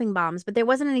were dropping bombs, but there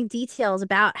wasn't any details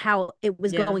about how it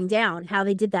was Yeah. going down, how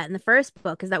they did that in the first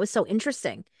book, because that was so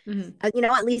interesting. Hmm.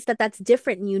 At least that's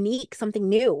different and unique, something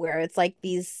new, where it's like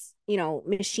these,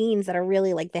 machines that are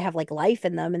really like they have like life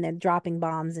in them and they're dropping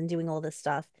bombs and doing all this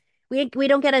stuff. We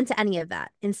don't get into any of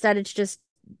that. Instead, it's just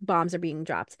bombs are being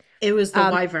dropped. It was the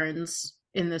Um, wyverns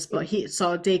in this book.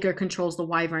 So Dacre controls the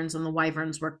wyverns, and the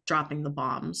wyverns were dropping the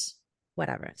bombs.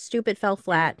 Whatever. Stupid fell Yeah.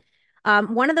 flat.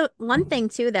 One thing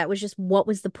too that was just what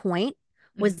was the point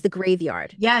was Mhm. the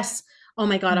graveyard. Yes. Oh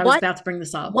my God, I was What about to bring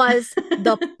this up. was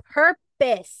the purpose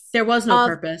There was no of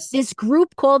purpose. this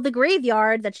group called the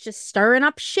graveyard that's just stirring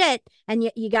up shit, and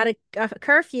you got a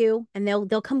curfew, and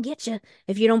they'll come get you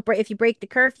if you break the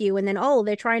curfew, and then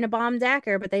they're trying to bomb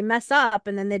Dacker but they mess up,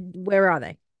 and then where are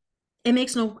they? It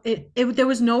makes no there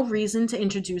was no reason to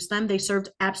introduce them. They served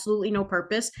absolutely no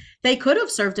purpose. They could have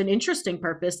served an interesting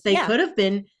purpose. They Yeah. could have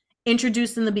been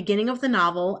introduced in the beginning of the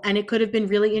novel, and it could have been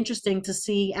really interesting to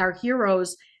see our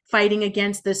heroes fighting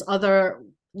against this other,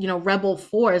 rebel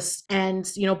force, and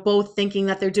both thinking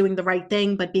that they're doing the right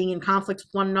thing but being in conflict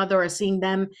with one another, or seeing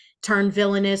them turn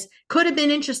villainous. Could have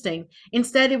been interesting.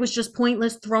 Instead, it was just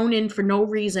pointless, thrown in for no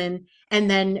reason, and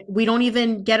then we don't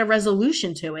even get a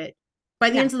resolution to it. By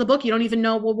the No, end of the book, you don't even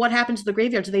know, well, what happened to the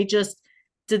graveyard.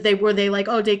 Were they like,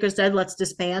 oh, Dacre's dead, let's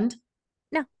disband?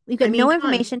 no, you I get mean, no come on.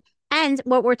 information, and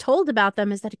what we're told about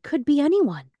them is that it could be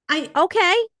anyone. I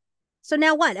Okay. So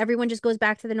now what? Everyone just goes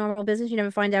back to the normal business. You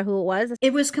never find out who it was.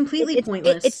 It was completely It's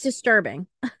pointless. disturbing.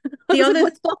 I The was like, other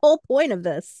what's the whole point of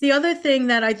this? the other thing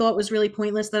that I thought was really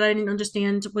pointless that I didn't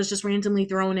understand, was just randomly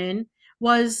thrown in,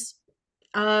 was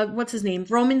what's his name?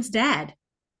 Roman's dad.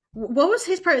 What was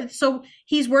his part? So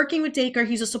he's working with Dacre,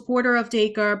 he's a supporter of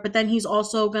Dacre, but then he's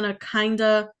also gonna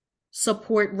kinda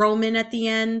support Roman at the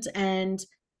end and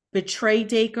betray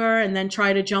Dacre and then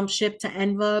try to jump ship to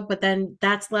Enva, but then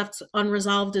that's left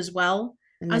unresolved as well.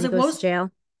 And I then was he like, goes to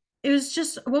jail. it was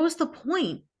just, what was the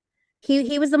point?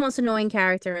 He was the most annoying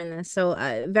character in this. So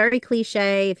very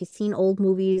cliche. If you've seen old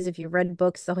movies, if you've read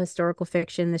books, the historical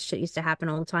fiction, this shit used to happen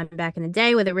all the time back in the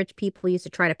day, where the rich people used to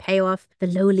try to pay off the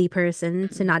lowly person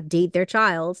to not date their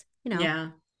child. Yeah.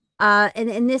 And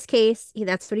in this case,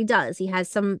 that's what he does.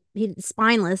 He's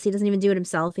spineless. He doesn't even do it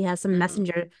himself. He has some Hmm.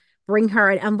 messenger bring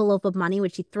her an envelope of money,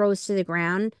 which he throws to the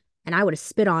ground. And I would have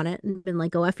spit on it and been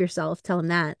like, go F yourself. Tell him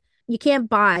that. You can't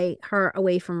buy her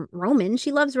away from Roman.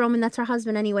 She loves Roman. That's her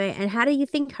husband anyway. And how do you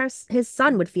think his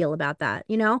son would feel about that?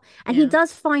 And he Yeah.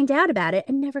 does find out about it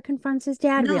and never confronts his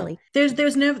dad, No, really.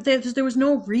 there was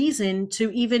no reason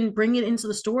to even bring it into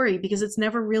the story because it's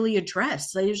never really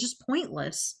addressed. Like, it was just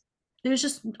pointless. It was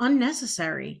just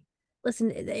unnecessary.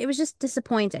 Listen, it was just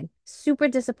disappointing. Super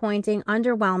disappointing,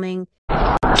 underwhelming.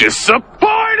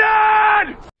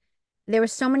 Disappointed! There were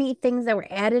so many things that were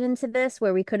added into this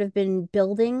where we could have been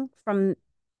building from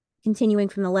continuing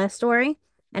from the last story.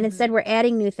 And Hmm. instead, we're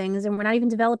adding new things and we're not even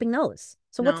developing those.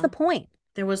 So, what's the No, point?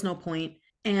 there was no point.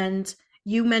 And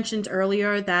you mentioned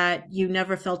earlier that you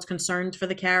never felt concerned for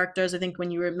the characters. I think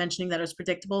when you were mentioning that it was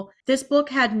predictable, this book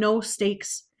had no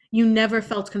stakes. You never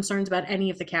felt concerned about any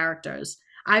of the characters.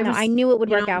 I No, I was, knew it would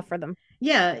you work know, out for them.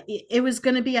 yeah, it was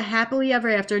going to be a happily ever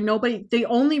after. Nobody, the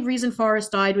only reason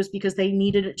Forrest died was because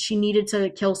she needed to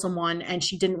kill someone and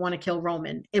she didn't want to kill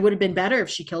Roman. It would have been better if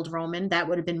she killed Roman. That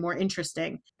would have been more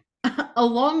interesting.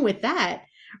 Along with that,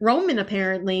 Roman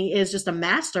apparently is just a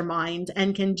mastermind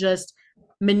and can just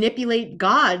manipulate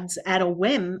gods at a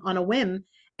whim, on a whim,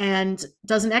 and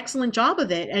does an excellent job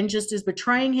of it, and just is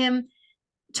betraying him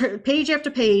page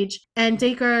after page. And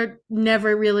Dacre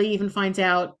never really even finds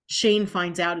out. Shane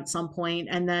finds out at some point,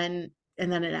 and then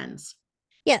it ends.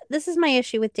 Yeah, this is my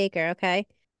issue with Dacre, okay?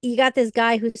 You got this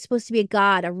guy who's supposed to be a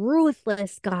god, a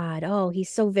ruthless god. Oh, he's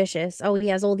so vicious. Oh, he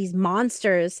has all these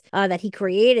monsters that he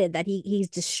created, that he's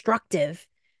destructive.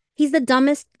 He's the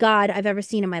dumbest god I've ever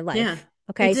seen in my Yeah, life.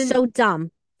 it Okay, didn't so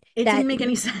dumb it didn't that make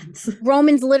any sense.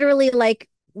 Roman's literally like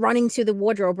running to the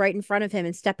wardrobe right in front of him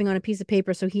and stepping on a piece of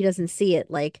paper so he doesn't see it.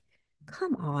 Like,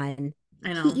 come on.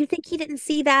 I He, know. you think he didn't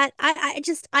see that?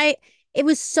 It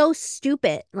was so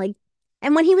stupid. Like,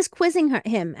 and when he was quizzing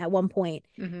him at one point,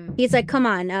 Hmm. he's like, "Come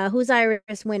on, who's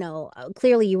Iris Winnow?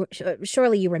 Clearly,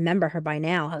 surely you remember her by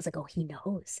now." I was like, "Oh, he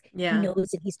knows. He Yeah, knows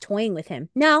that he's toying with him."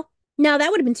 No, no,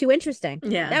 that would have been too interesting.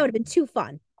 yeah, That would have been too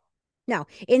fun. No,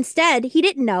 instead, he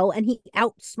didn't know and he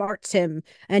outsmarts him.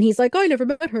 And he's like, I never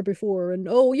met her before. And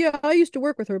oh, yeah, I used to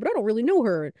work with her, but I don't really know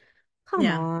her. Come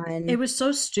yeah. It on. was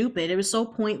so stupid. It was so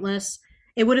pointless.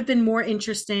 It would have been more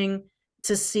interesting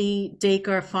to see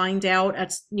Dacre find out,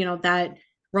 at that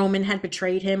Roman had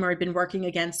betrayed him or had been working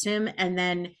against him, and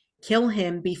then kill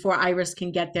him before Iris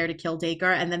can get there to kill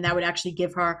Dacre. And then that would actually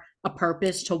give her a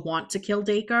purpose to want to kill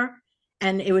Dacre.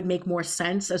 And it would make more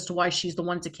sense as to why she's the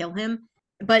one to kill him.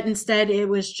 But instead it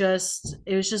was just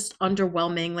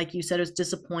underwhelming. Like you said, it was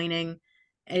disappointing.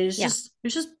 Yeah. It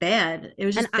was just bad. It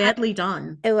was And just badly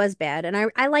done. it was bad. And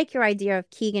I like your idea of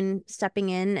Keegan stepping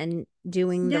in and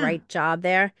doing the Yeah. right job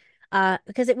there.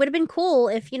 Because it would have been cool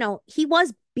if, he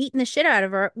was beating the shit out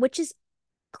of her, which is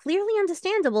clearly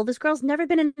understandable. This girl's never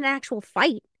been in an actual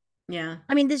fight. Yeah.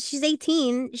 I mean, she's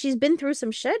 18. She's been through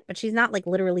some shit, but she's not like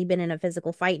literally been in a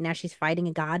physical fight. Now she's fighting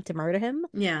a god to murder him.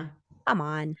 Yeah. Come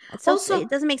on. It Also,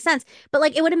 doesn't make sense. But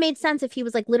like it would have made sense if he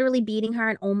was like literally beating her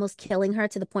and almost killing her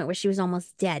to the point where she was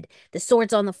almost dead. The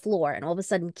sword's on the floor, and all of a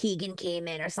sudden Keegan came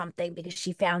in or something because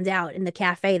she found out in the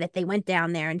cafe that they went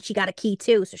down there and she got a key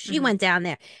too. So she mhm. went down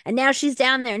there. And now she's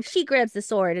down there and she grabs the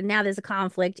sword and now there's a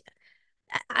conflict.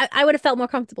 I would have felt more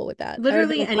comfortable with that. I would have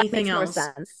been Literally like, well, that anything makes more else.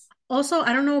 sense. Also,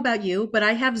 I don't know about you, but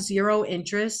I have zero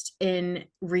interest in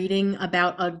reading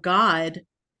about a god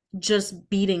just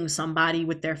beating somebody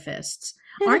with their fists.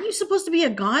 Aren't you supposed to be a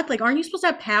god? Like, aren't you supposed to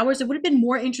have powers? It would have been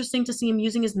more interesting to see him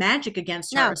using his magic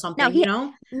against her or No, no, something, he you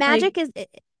know? Like, magic is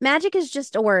magic is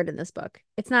just a word in this book.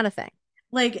 It's not a thing.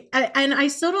 and I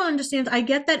still don't understand. I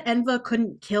get that Enva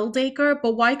couldn't kill Dacre,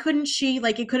 but why couldn't she?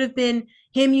 Like, it could have been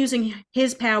him using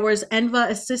his powers, Enva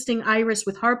assisting Iris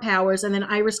with her powers, and then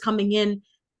Iris coming in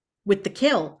with the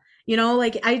kill.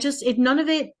 Like none of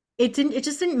it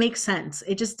just didn't make sense.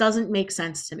 It just doesn't make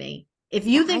sense to me. If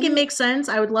Yeah, you think it makes sense,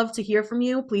 I would love to hear from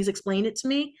you. Please explain it to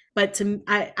me. But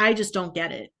I just don't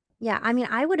get it. yeah, I mean,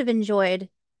 I would have enjoyed,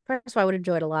 first of all, I would have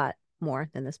enjoyed a lot more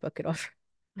than this book could offer.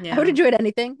 I would Yeah. have enjoyed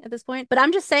anything at this point. But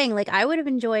I'm just saying, like, I would have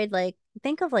enjoyed, like,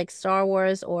 think of like Star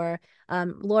Wars or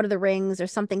Lord of the Rings or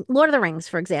something. Lord of the Rings,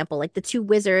 for example, like the two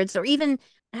wizards or even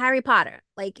Harry Potter.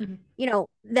 Like, Mhm.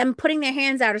 them putting their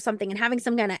hands out or something and having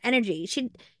some kind of energy.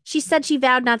 She said she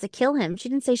vowed not to kill him. She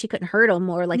didn't say she couldn't hurt him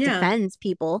or like Yeah. defends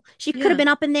people. She could have Yeah. been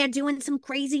up in there doing some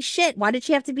crazy shit. Why did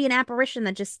she have to be an apparition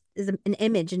that just is an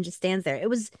image and just stands there? Enva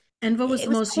was It the was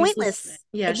most useless. pointless.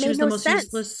 Yeah, It she made was the no most sense.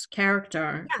 useless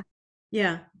character. Yeah.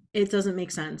 Yeah. It doesn't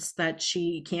make sense that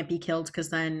she can't be killed because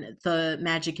then the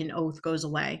magic and oath goes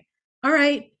away. All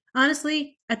right.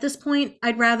 Honestly, at this point,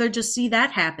 I'd rather just see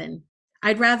that happen.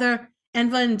 I'd rather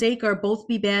Enva and Dacre both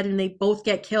be bad and they both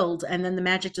get killed and then the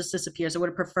magic just disappears. I would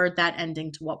have preferred that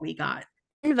ending to what we got.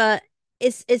 Inva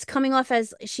is coming off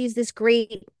as she's this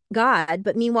great god,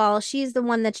 but meanwhile she's the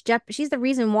one she's the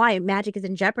reason why magic is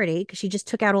in jeopardy because she just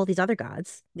took out all these other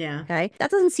gods. Yeah. Okay,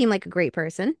 that doesn't seem like a great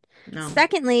person. No.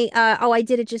 Secondly, oh, I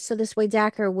did it just so this way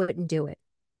Dacker wouldn't do it.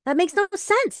 That makes no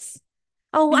sense.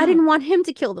 Oh, I No. didn't want him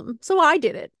to kill them, so I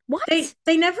did it. What?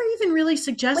 They never even really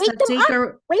suggest Wake that them up.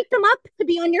 Dacre Wake them up to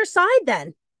be on your side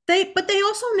then. they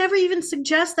also never even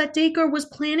suggest that Dacre was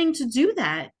planning to do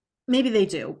that. Maybe they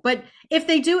do, but if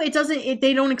they do,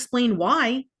 they don't explain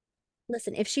why.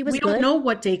 Listen, if she was We don't good, know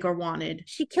what Dacre wanted.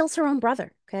 she kills her own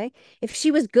brother, okay? If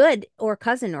she was good or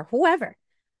cousin or whoever,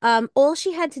 all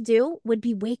she had to do would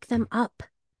be wake them up.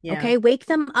 Yeah. Okay, wake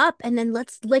them up and then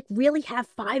let's like really have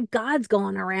five gods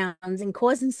going around and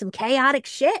causing some chaotic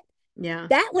shit. Yeah.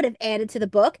 That would have added to the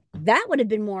book. That would have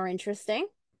been more interesting.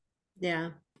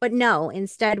 Yeah. But no,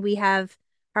 instead we have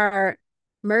her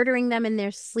murdering them in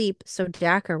their sleep so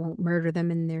Dacker won't murder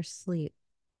them in their sleep.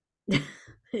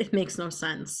 It makes no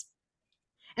sense.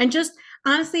 And just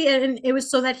honestly, and it was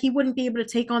so that he wouldn't be able to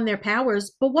take on their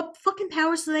powers. But what fucking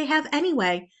powers do they have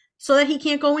anyway? So that he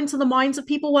can't go into the minds of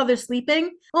people while they're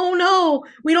sleeping? Oh no,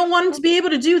 we don't want him to be able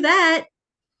to do that.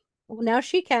 Well, now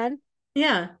she can.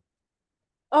 Yeah,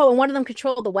 Oh, and one of them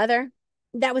controlled the weather.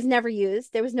 That was never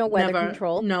used. There was no weather never.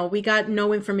 control. No, we got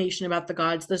no information about the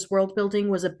gods. This world building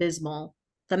was abysmal.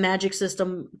 The magic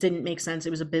system didn't make sense. It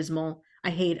was abysmal. I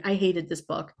hated this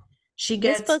book. She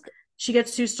This gets book, she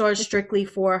gets 2 stars strictly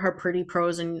for her pretty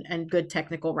prose and good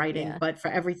technical writing, yeah. but for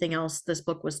everything else, this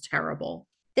book was terrible.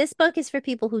 This book is for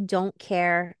people who don't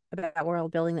care about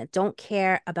world building, that don't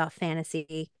care about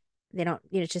fantasy. They don't,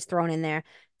 it's just thrown in there.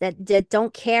 That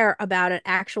don't care about an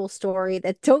actual story,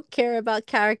 that don't care about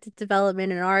character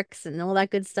development and arcs and all that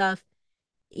good stuff.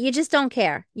 You just don't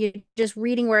care. You're just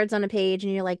reading words on a page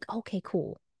and you're like, okay,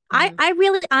 cool. I Hmm. I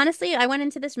really honestly I went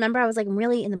into this, remember, I was like, I'm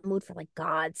really in the mood for like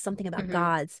gods, something about Hmm.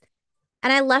 gods.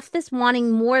 And I left this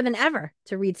wanting more than ever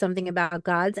to read something about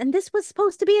gods, and this was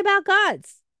supposed to be about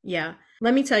gods. Yeah.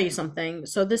 Let me tell you something.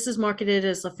 So this is marketed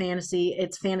as a fantasy.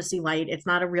 It's fantasy light. It's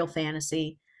not a real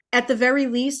fantasy. At the very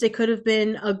least, it could have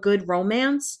been a good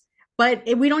romance, but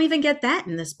we don't even get that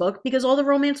in this book because all the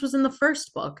romance was in the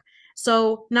first book.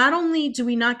 So not only do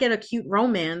we not get a cute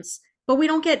romance, but we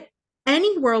don't get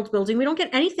any world building. We don't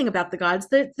get anything about the gods.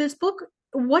 This book,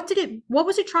 what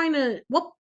was it trying to, what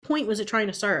point was it trying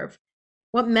to serve?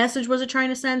 What message was it trying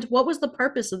to send? What was the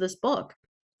purpose of this book?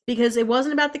 Because it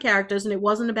wasn't about the characters and it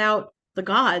wasn't about the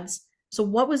gods. So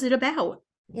what was it about?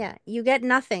 Yeah, you get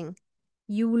nothing.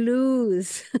 You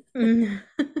lose. Mm.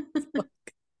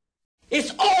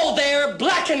 It's all there,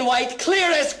 black and white,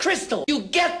 clear as crystal. You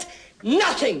get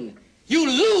nothing. You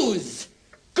lose.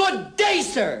 Good day,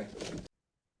 sir.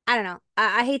 I don't know.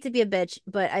 I hate to be a bitch,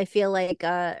 but I feel like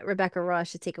Rebecca Ross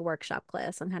should take a workshop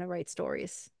class on how to write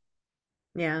stories.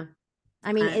 Yeah.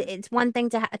 I mean, I, it's one thing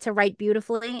to write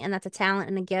beautifully, and that's a talent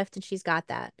and a gift, and she's got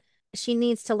that. She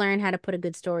needs to learn how to put a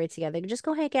good story together. Just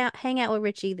go hang out with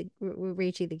Richie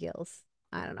the Gills.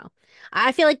 I don't know.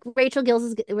 I feel like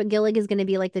Gillig is going to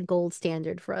be like the gold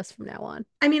standard for us from now on.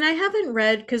 I mean, I haven't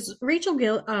read because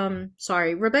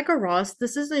Rebecca Ross,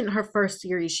 this isn't her first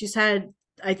series. She's had,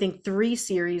 I think, three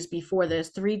series before this,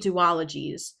 three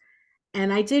duologies.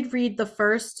 And I did read the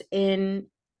first in,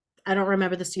 I don't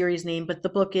remember the series name, but the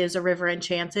book is A River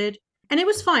Enchanted. And it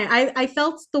was fine. I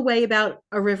felt the way about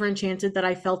A River Enchanted that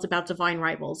I felt about Divine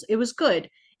Rivals. It was good.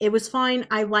 It was fine.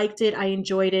 I liked it. I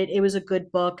enjoyed it. It was a good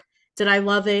book. Did I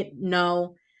love it?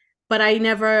 No. But I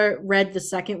never read the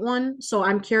second one. So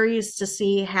I'm curious to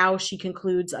see how she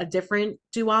concludes a different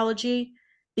duology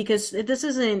because this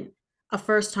isn't a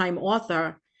first time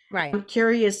author. Right. I'm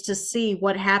curious to see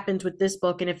what happens with this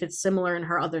book and if it's similar in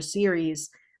her other series.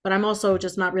 But I'm also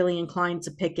just not really inclined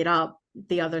to pick it up,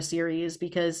 the other series,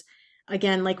 because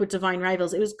again, like with Divine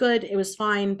Rivals, it was good, it was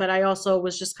fine, but I also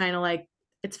was just kind of like,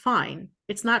 it's fine.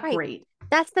 It's not Right. great.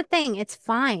 That's the thing. It's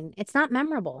fine. It's not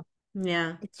memorable.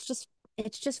 Yeah. It's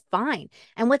just fine.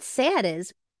 And what's sad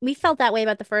is we felt that way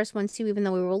about the first one too, even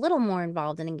though we were a little more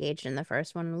involved and engaged in the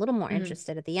first one, a little more Hmm.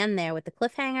 interested at the end there with the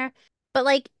cliffhanger. But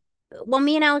like when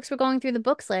me and Alex were going through the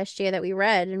books last year that we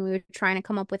read and we were trying to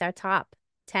come up with our top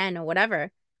 10 or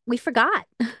whatever, we forgot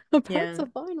about Yeah.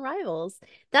 Divine Rivals.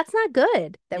 That's not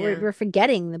good that we're Yeah. we're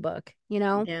forgetting the book, you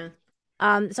know? Yeah.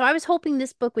 So I was hoping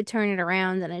this book would turn it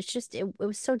around, and it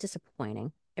was so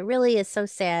disappointing. It really is so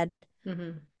sad.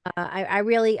 Hmm.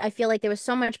 I feel like there was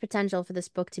so much potential for this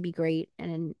book to be great,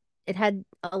 and it had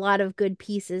a lot of good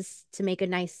pieces to make a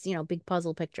nice, big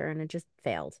puzzle picture, and it just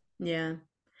failed. Yeah.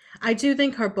 I do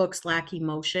think her books lack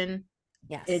emotion.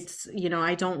 Yes. It's,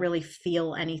 I don't really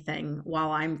feel anything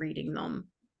while I'm reading them.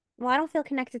 Well, I don't feel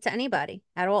connected to anybody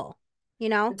at all, you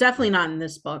know? Definitely not in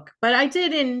this book, but I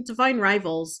did in Divine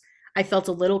Rivals. I felt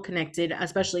a little connected,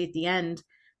 especially at the end,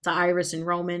 to Iris and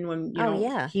Roman when Oh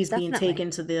yeah, he's being definitely.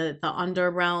 taken to the under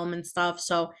realm and stuff.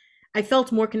 So I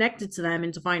felt more connected to them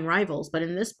in Divine Rivals, but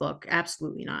in this book,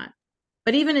 absolutely not.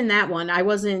 But even in that one, I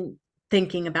wasn't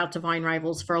thinking about Divine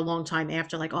Rivals for a long time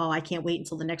after, like, oh, I can't wait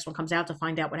until the next one comes out to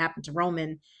find out what happened to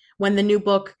Roman. When the new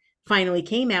book finally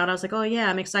came out, I was like, oh yeah,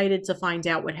 I'm excited to find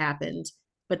out what happened.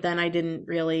 But then I didn't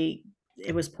really,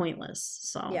 it was pointless.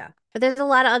 So Yeah. But there's a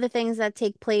lot of other things that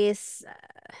take place,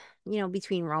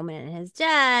 between Roman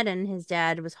and his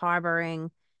dad was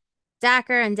harboring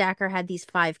Dacker, and Dacker had these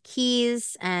five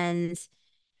keys, and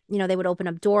they would open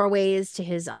up doorways to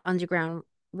his underground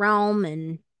realm.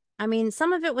 And I mean,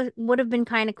 some of it would have been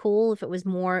kind of cool if it was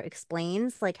more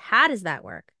explained. Like, how does that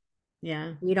work?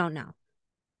 yeah. We don't know.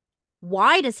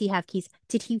 Why does he have keys?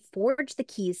 Did he forge the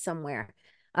keys somewhere?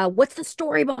 What's the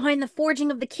story behind the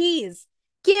forging of the keys?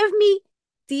 Give me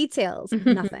details.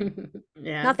 Nothing.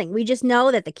 Yeah. Nothing. We just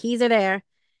know that the keys are there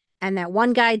and that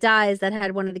one guy dies that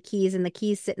had one of the keys and the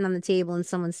keys sitting on the table and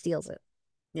someone steals it.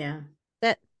 Yeah.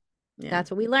 That Yeah.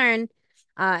 That's what we learn.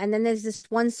 And then there's this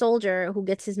one soldier who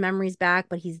gets his memories back,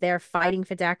 but he's there fighting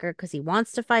for Dacker because he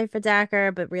wants to fight for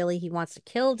Dacker, but really he wants to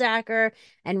kill Dacker.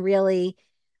 And really,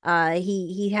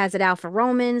 he has it out for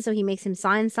Roman, so he makes him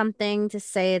sign something to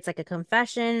say it's like a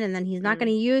confession, and then he's not going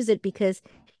to Mm, use it because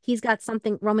he's got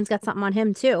something. Roman's got something on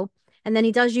him too, and then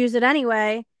he does use it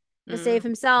anyway to save mm,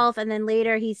 himself, and then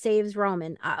later he saves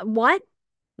Roman. What?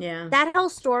 yeah. That whole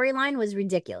storyline was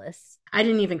ridiculous. I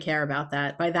didn't even care about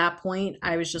that. By that point,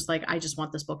 I was just like, I just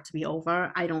want this book to be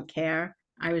over. I don't care.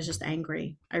 I was just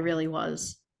angry. I really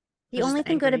was. I The was just only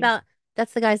thing good angry. about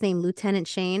that's the guy's name, Lieutenant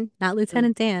Shane, not Mm.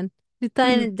 Lieutenant Dan.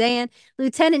 Lieutenant Dan,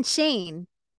 Lieutenant Shane.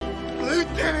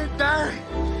 Lieutenant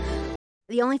Dan!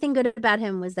 The only thing good about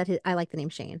him was that I like the name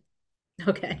Shane.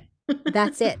 Okay.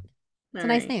 That's it. It's All a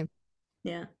nice right. name.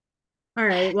 Yeah. All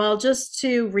right. Well, just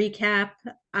to recap,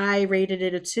 I rated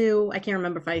it a two. I can't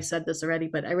remember if I said this already,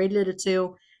 but I rated it a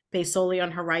two based solely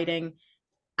on her writing.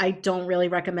 I don't really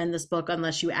recommend this book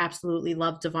unless you absolutely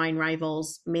love Divine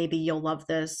Rivals. Maybe you'll love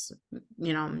this.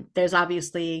 There's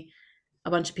obviously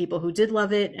a bunch of people who did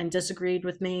love it and disagreed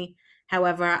with me.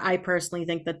 However, I personally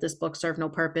think that this book served no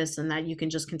purpose and that you can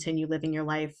just continue living your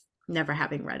life never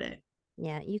having read it.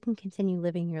 Yeah, you can continue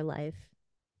living your life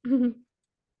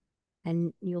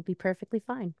and you'll be perfectly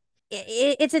fine.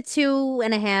 It's a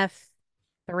 2.5,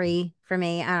 3 for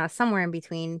me. Somewhere in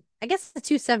between. I guess a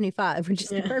 2.75 would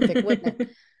just be Yeah. perfect, wouldn't it?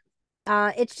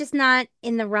 It's just not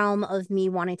in the realm of me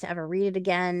wanting to ever read it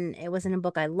again. It wasn't a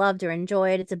book I loved or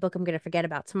enjoyed. It's a book I'm going to forget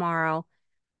about tomorrow.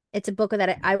 It's a book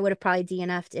that I would have probably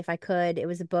DNF'd if I could. It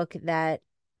was a book that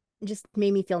just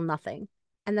made me feel nothing.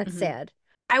 And that's Mhm. sad.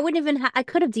 I wouldn't even I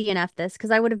could have DNF'd this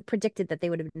because I would have predicted that they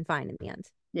would have been fine in the end.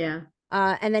 Yeah.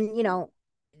 And then,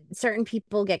 certain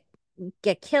people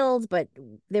get killed, but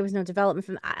there was no development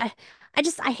from I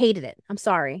hated it. I'm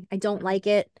sorry. I don't Mhm. like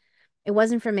it. It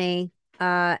wasn't for me.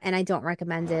 And I don't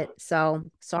recommend it. So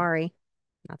sorry.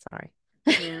 Not sorry.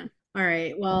 Yeah. All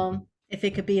right. Well, if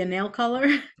it could be a nail color,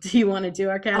 do you want to do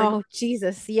our category? Oh,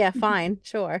 Jesus. Yeah, fine.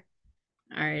 Sure.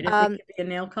 All right. If it Um, could be a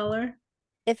nail color,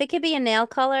 if it could be a nail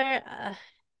color,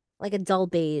 like a dull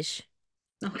beige.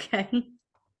 okay.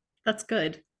 That's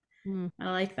good. Hmm. I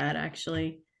like that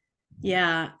actually.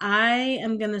 Yeah, I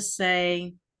am gonna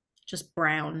say just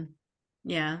brown.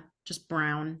 Yeah, just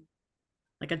brown.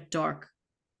 Like a dark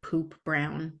poop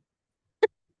brown.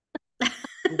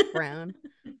 Poop brown.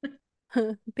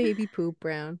 Baby poop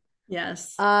brown.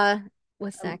 Yes. Uh,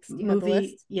 what's A next? Do you have the movie,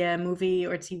 list? yeah, movie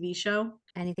or TV show.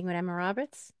 Anything with Emma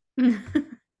Roberts?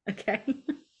 Okay.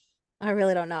 I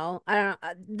really don't know. I don't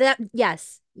know. That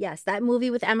yes, that movie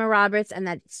with Emma Roberts and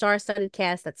that star-studded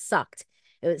cast that sucked.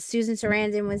 It was Susan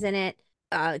Sarandon was in it.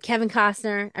 Kevin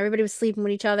Costner. Everybody was sleeping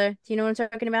with each other. Do you know what I'm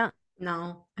talking about?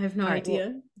 No, I have no All right, well,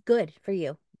 idea. good for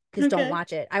you. Because don't Okay.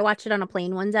 watch it. I watched it on a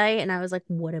plane one day and I was like,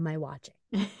 what am I watching?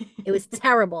 It was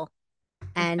terrible.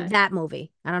 And Okay. that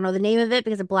movie, I don't know the name of it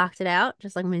because I blocked it out,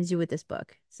 just like I'm going to do with this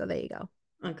book. So there you go.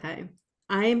 Okay.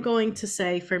 I am going to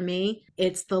say for me,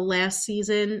 it's the last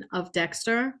season of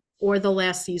Dexter or the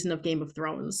last season of Game of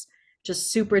Thrones.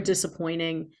 Just super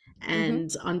disappointing Hmm. and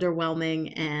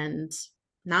underwhelming and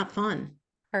not fun.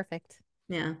 Perfect.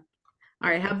 Yeah. All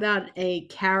right. How Perfect. about a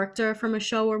character from a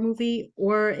show or movie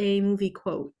or a movie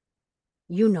quote?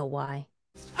 You know why.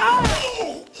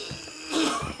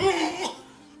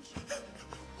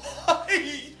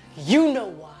 You know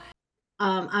why.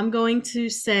 I'm going to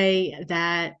say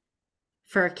that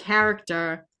for a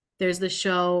character, there's the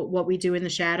show What We Do in the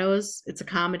Shadows. It's a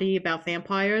comedy about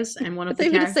vampires, and one I of thought the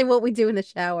you were going to characters. say what we do in the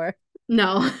shower.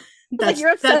 No, It's like that's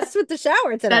you're that's obsessed with the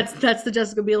shower today. that's the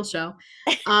Jessica Biel show.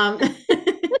 Um,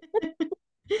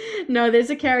 no, there's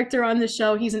a character on the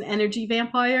show. He's an energy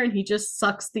vampire, and he just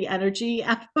sucks the energy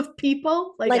out of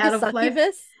people, like Like a out of life.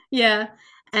 succubus. Yeah,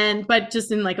 and but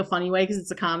just in like a funny way because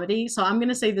it's a comedy. So I'm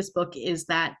gonna say this book is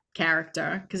that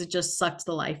character because it just sucked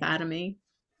the life out of me.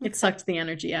 It Okay. sucked the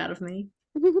energy out of me.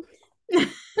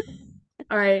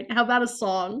 All right, how about a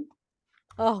song?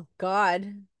 Oh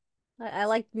God. I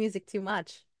like music too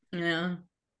much. Yeah,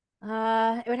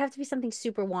 It would have to be something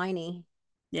super whiny.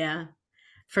 yeah.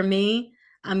 For me,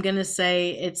 I'm gonna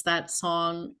say it's that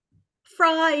song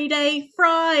Friday,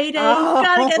 Friday,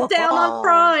 gotta get down on Oh,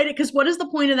 Friday. Because what is the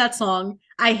point of that song?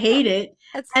 I hate it.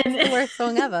 that's the And worst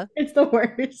song ever. it's the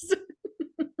worst.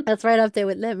 That's right up there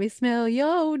with Let Me Smell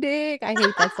Yo Dick. I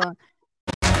hate that song.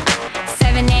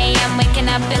 7 a.m. waking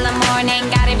up in the morning.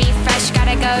 Gotta be fresh,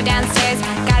 gotta go downstairs.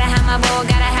 Gotta have my bowl,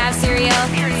 gotta have cereal.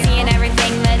 Seeing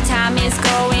everything, the time is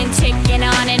going. Ticking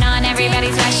on and on,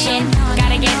 everybody's rushing.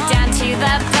 Gotta get down to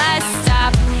the bus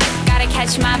stop. Gotta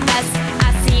catch my bus. I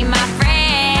see my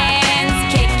friends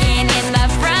kicking in the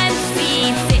front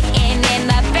seat, sitting in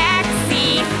the back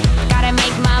seat. Gotta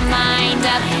make my mind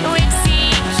up. Which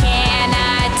seat can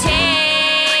I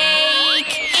take?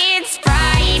 It's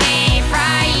Friday,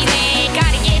 Friday.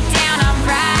 Gotta get down on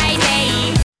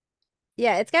Friday.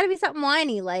 Yeah, it's got to be something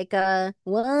whiny like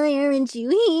why aren't you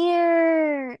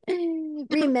here?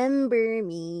 Remember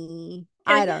me.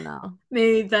 I Okay. don't know.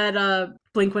 Maybe that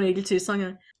Blink 182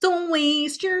 song. Don't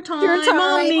waste your Your time on time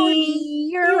on me. me,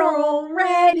 you're You're all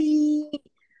already.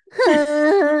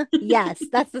 ready. Yes,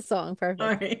 that's the song. All Perfect.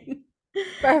 right.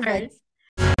 All right.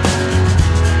 Perfect.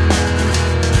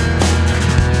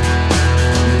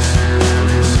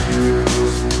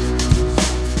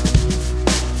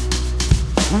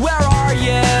 Where are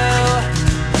you?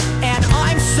 And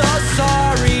I'm so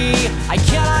sorry. I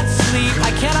cannot sleep,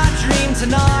 I cannot dream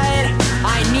tonight.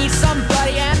 I need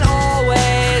somebody and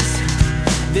always.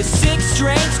 This sick,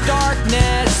 strange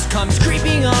darkness comes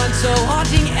creeping on, so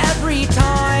haunting every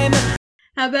time.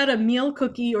 How about a meal,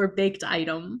 cookie, or baked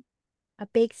item? A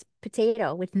baked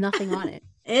potato with nothing on it.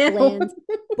 Ew. Bland,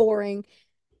 boring.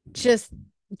 Just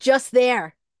just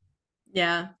there.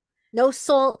 Yeah. No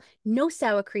salt, no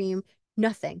sour cream,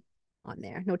 nothing on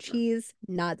there. No cheese,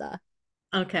 nada.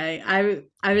 Okay.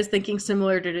 I was thinking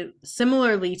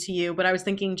similarly to you, but I was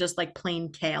thinking just like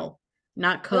plain kale,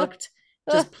 not Ugh, cooked,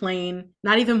 ugh, just plain,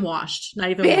 not even washed, not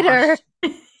even bitter,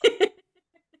 washed.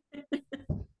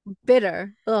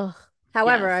 bitter. Ugh.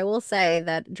 However, Yes. I will say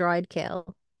that dried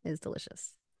kale is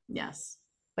delicious. Yes.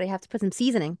 But I have to put some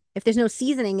seasoning. If there's no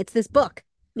seasoning, it's this book.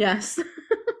 Yes.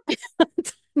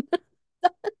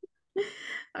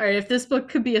 All right, if this book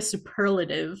could be a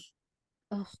superlative,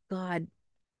 Oh God.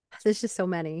 There's just so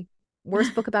many.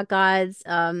 Worst book about gods.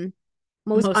 Most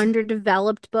most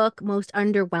underdeveloped book, most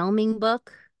underwhelming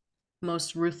book.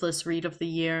 most ruthless read of the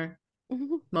year,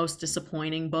 most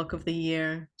disappointing book of the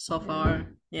year so far.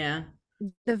 Yeah.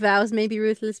 The vows may be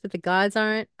ruthless, but the gods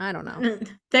aren't. I don't know.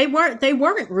 They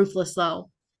weren't ruthless though.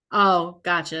 Oh,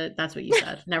 gotcha. That's what you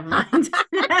said. Never mind.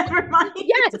 Never mind.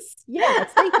 Yes,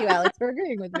 yes. Thank you, Alex, for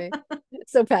agreeing with me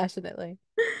so passionately.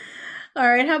 All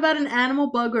right, how about an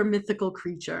animal, bug, or mythical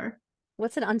creature?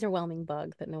 What's an underwhelming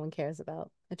bug that no one cares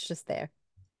about? It's just there.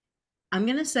 I'm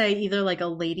gonna say either like a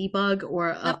ladybug or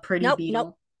a Nope, pretty nope, nope,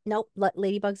 beetle. nope.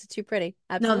 Ladybugs are too pretty.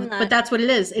 Absolutely No, but not. that's what it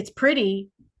is. It's pretty,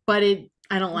 but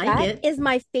I don't like That it. is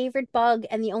my favorite bug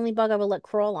and the only bug I will let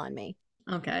crawl on me.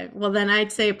 Okay. Well, then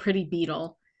I'd say a pretty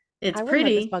beetle. It's I wouldn't let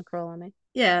this pretty. bug crawl on me.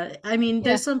 Yeah. I mean, Yeah.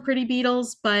 there's some pretty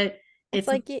beetles, but It's it's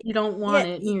like you don't yeah, want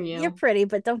it near you're you. pretty,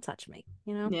 but don't touch me,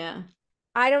 Yeah.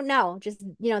 I don't know. Just,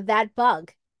 that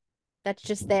bug that's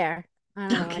just there. I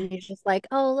don't know. Okay. And you're just like,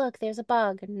 oh, look, there's a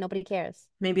bug and nobody cares.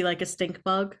 Maybe like a stink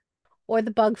bug. Or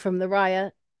the bug from the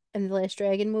Raya and the Last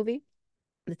Dragon movie,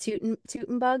 the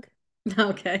Tootin' bug.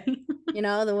 Okay.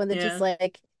 The one that just Yeah.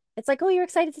 like, it's like, oh, you're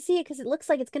excited to see it because it looks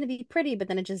like it's going to be pretty, but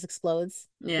then it just explodes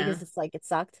Yeah. because it's like it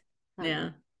sucked. I don't Yeah.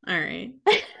 know. All right.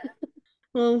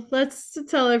 Well, let's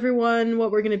tell everyone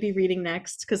what we're going to be reading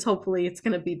next because hopefully it's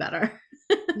going to be better.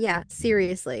 Yeah,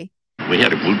 seriously. We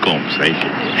had a good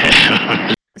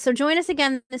conversation. So join us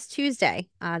again this Tuesday,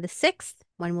 the 6th,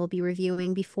 when we'll be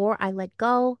reviewing Before I Let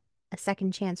Go, a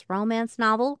second chance romance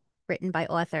novel written by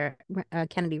author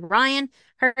Kennedy Ryan.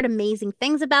 Heard amazing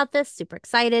things about this. Super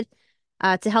excited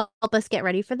to help us get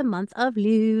ready for the month of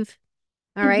Louvre.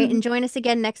 All right. And join us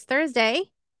again next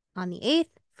Thursday on the 8th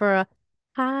for a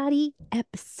party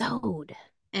episode.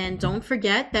 And don't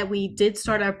forget that we did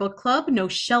start our book club, No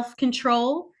Shelf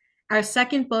Control. Our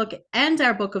second book and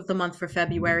our book of the month for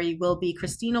February will be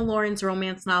Christina Lauren's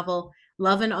romance novel,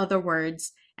 Love and Other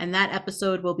Words. And that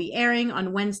episode will be airing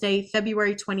on Wednesday,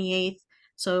 February 28th.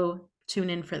 So tune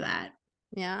in for that.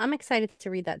 Yeah, I'm excited to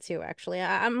read that too, actually.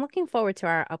 I'm looking forward to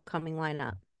our upcoming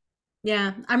lineup.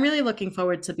 Yeah, I'm really looking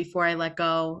forward to Before I Let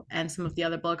Go and some of the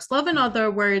other books. Love and Other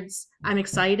Words, I'm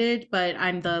excited, but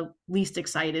I'm the least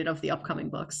excited of the upcoming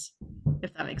books,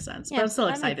 if that makes sense. Yeah, but I'm still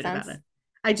that makes excited about sense. it.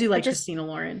 I do like just Christina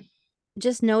Lauren.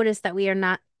 Just notice that we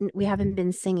haven't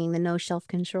been singing the No Shelf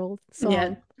Control song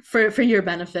Yeah, for your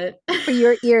benefit. for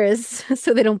your ears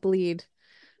so they don't bleed.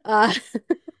 Yeah.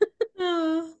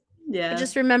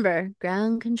 Just remember,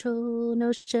 ground control,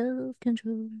 no shelf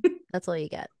control. That's all you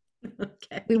get.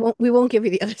 Okay. We won't give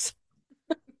you the others.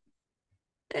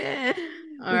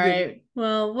 All right.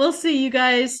 Well, we'll see you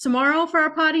guys tomorrow for our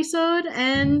potty-sode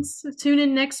and tune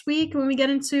in next week when we get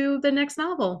into the next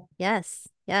novel. Yes.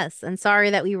 Yes. And sorry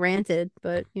that we ranted,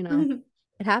 but it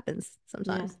happens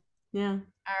sometimes. Yeah.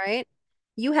 All right.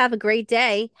 You have a great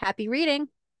day. Happy reading.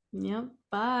 Yep.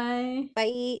 Bye.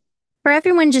 Bye. For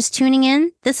everyone just tuning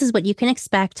in, this is what you can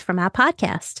expect from our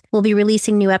podcast. We'll be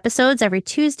releasing new episodes every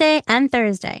Tuesday and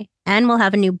Thursday, and we'll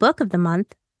have a new book of the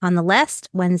month on the last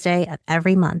Wednesday of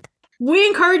every month. We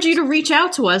encourage you to reach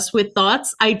out to us with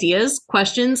thoughts, ideas,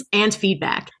 questions, and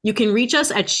feedback. You can reach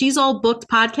us at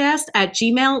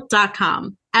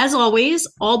she'sallbookedpodcast@gmail.com. As always,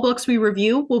 all books we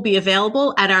review will be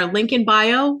available at our link in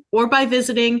bio or by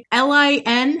visiting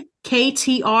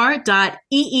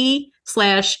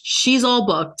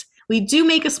linktr.ee/she'sallbooked. We do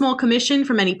make a small commission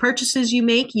from any purchases you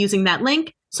make using that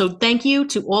link, so thank you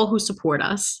to all who support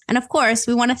us. And of course,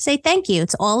 we want to say thank you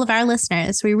to all of our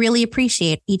listeners. We really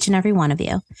appreciate each and every one of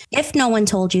you. If no one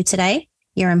told you today,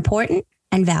 you're important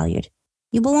and valued.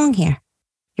 You belong here.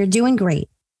 You're doing great.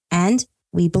 And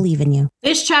we believe in you.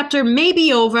 This chapter may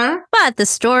be over, but the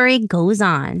story goes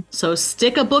on. So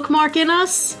stick a bookmark in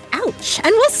us. Ouch.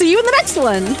 And we'll see you in the next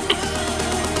one.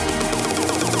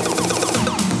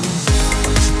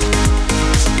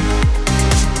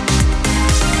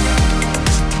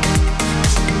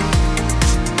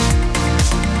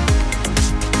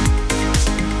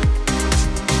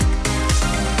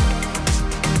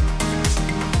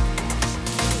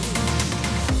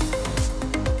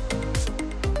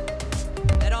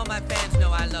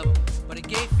 I love them, but a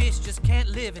gay fish just can't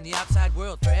live in the outside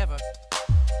world forever.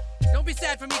 Don't be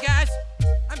sad for me, guys.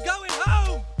 I'm going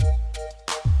home!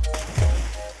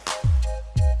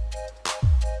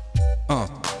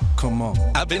 Come on.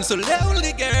 I've been so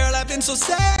lonely, girl, I've been so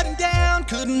sad and down.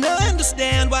 Couldn't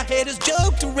understand why haters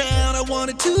joked around. I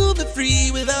wanted to be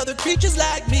free with other creatures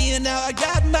like me, and now I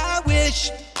got my wish.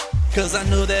 Cause I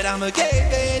know that I'm a gay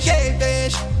fish, gay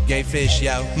fish, gay fish,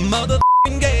 yo.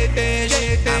 Motherfucking gay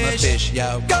fish, I'm a fish,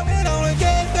 yo. Going on a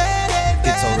gay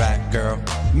fish, it's alright, girl.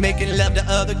 Making love to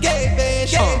other gay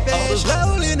fish, all those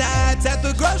lonely nights at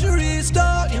the grocery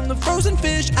store, in the frozen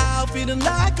fish aisle, feeling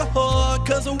like a whore.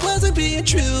 Cause I wasn't being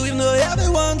true, even though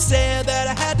everyone said that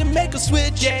I had to make a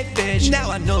switch. Gay fish,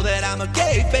 now I know that I'm a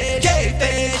gay fish,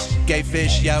 gay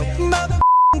fish, yo.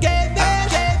 Motherfucking gay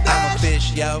fish, I'm a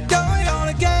fish, yo. Going on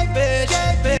a gay fish,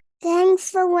 gay fish. Thanks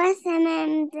for listening.